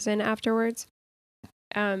from prison afterwards,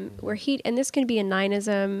 where and this can be a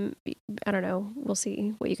Nineism, I don't know, we'll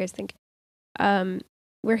see what you guys think,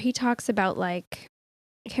 where he talks about, like,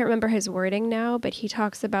 I can't remember his wording now, but he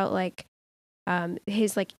talks about, like,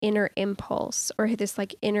 his, like, inner impulse, or this,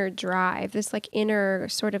 like, inner drive, this, like, inner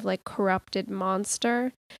sort of, like, corrupted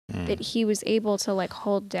monster that he was able to, like,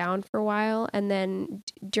 hold down for a while. And then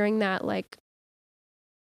during that, like,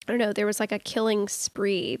 I don't know, there was, like, a killing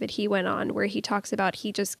spree that he went on where he talks about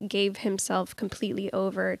he just gave himself completely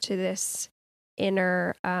over to this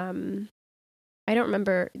inner, I don't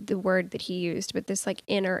remember the word that he used, but this, like,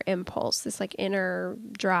 inner impulse, this, like, inner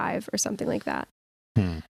drive or something like that.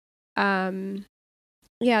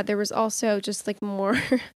 Yeah, there was also just, like, more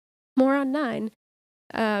on 9.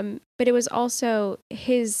 But it was also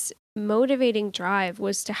his motivating drive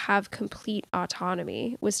was to have complete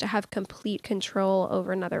autonomy, was to have complete control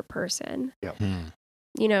over another person. Yep.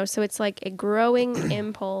 You know, so it's like a growing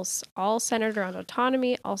impulse, all centered around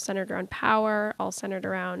autonomy, all centered around power, all centered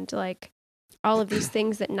around, like, all of these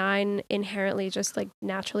things that 9 inherently just, like,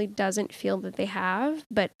 naturally doesn't feel that they have,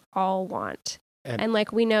 but all want. And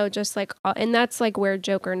like, we know, just like, and that's, like, where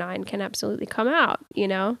Joker 9 can absolutely come out, you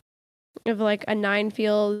know, of, like, a 9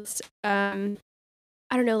 feels, I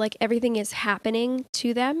don't know, like, everything is happening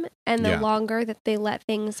to them. And the longer that they let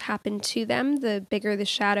things happen to them, the bigger the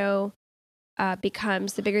shadow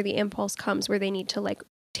becomes, the bigger the impulse comes where they need to, like,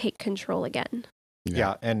 take control again.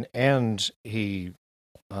 Yeah. And he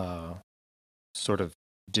sort of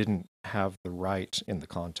didn't have the right, in the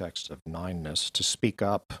context of 9-ness, to speak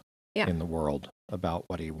up in the world about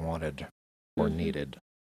what he wanted or needed.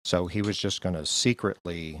 So he was just going to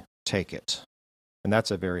secretly take it. And that's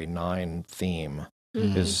a very 9 theme,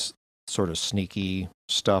 is sort of sneaky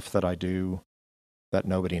stuff that I do that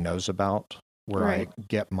nobody knows about, where I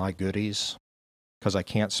get my goodies because I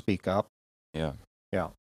can't speak up. Yeah.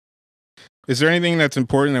 Yeah. Is there anything that's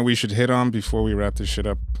important that we should hit on before we wrap this shit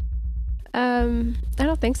up? I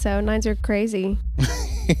don't think so. 9s are crazy.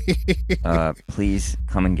 Please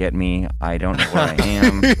come and get me. I don't know where I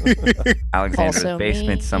am. Alexandra's Also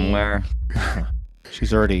basement me. somewhere.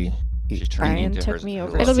 She's already... She's Brian turning into took me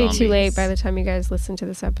over. It'll be too zombies. late by the time you guys listen to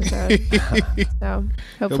this episode. So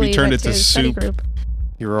hopefully you turned went to into his study soup. group.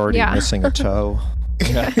 You're already missing a toe.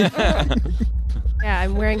 Yeah,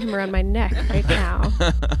 I'm wearing him around my neck right now.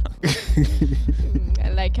 I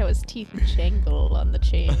like how his teeth jangle on the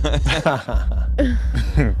chain.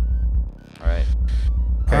 All right.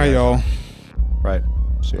 All right, y'all. Right.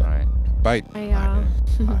 See ya. All right. Bye. Hi, y'all.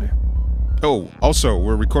 Bye. Oh, also,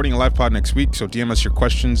 we're recording a live pod next week, so DM us your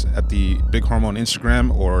questions at the Big Hormone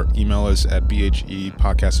Instagram, or email us at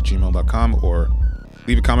bhepodcast@gmail.com, or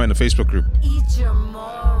leave a comment in the Facebook group. Eat your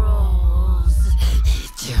morals.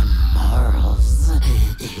 Eat your morals.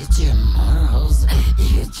 Eat your morals.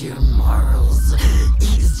 Eat your morals.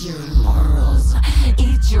 Eat your morals.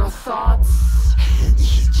 Eat your thoughts.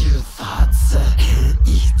 Eat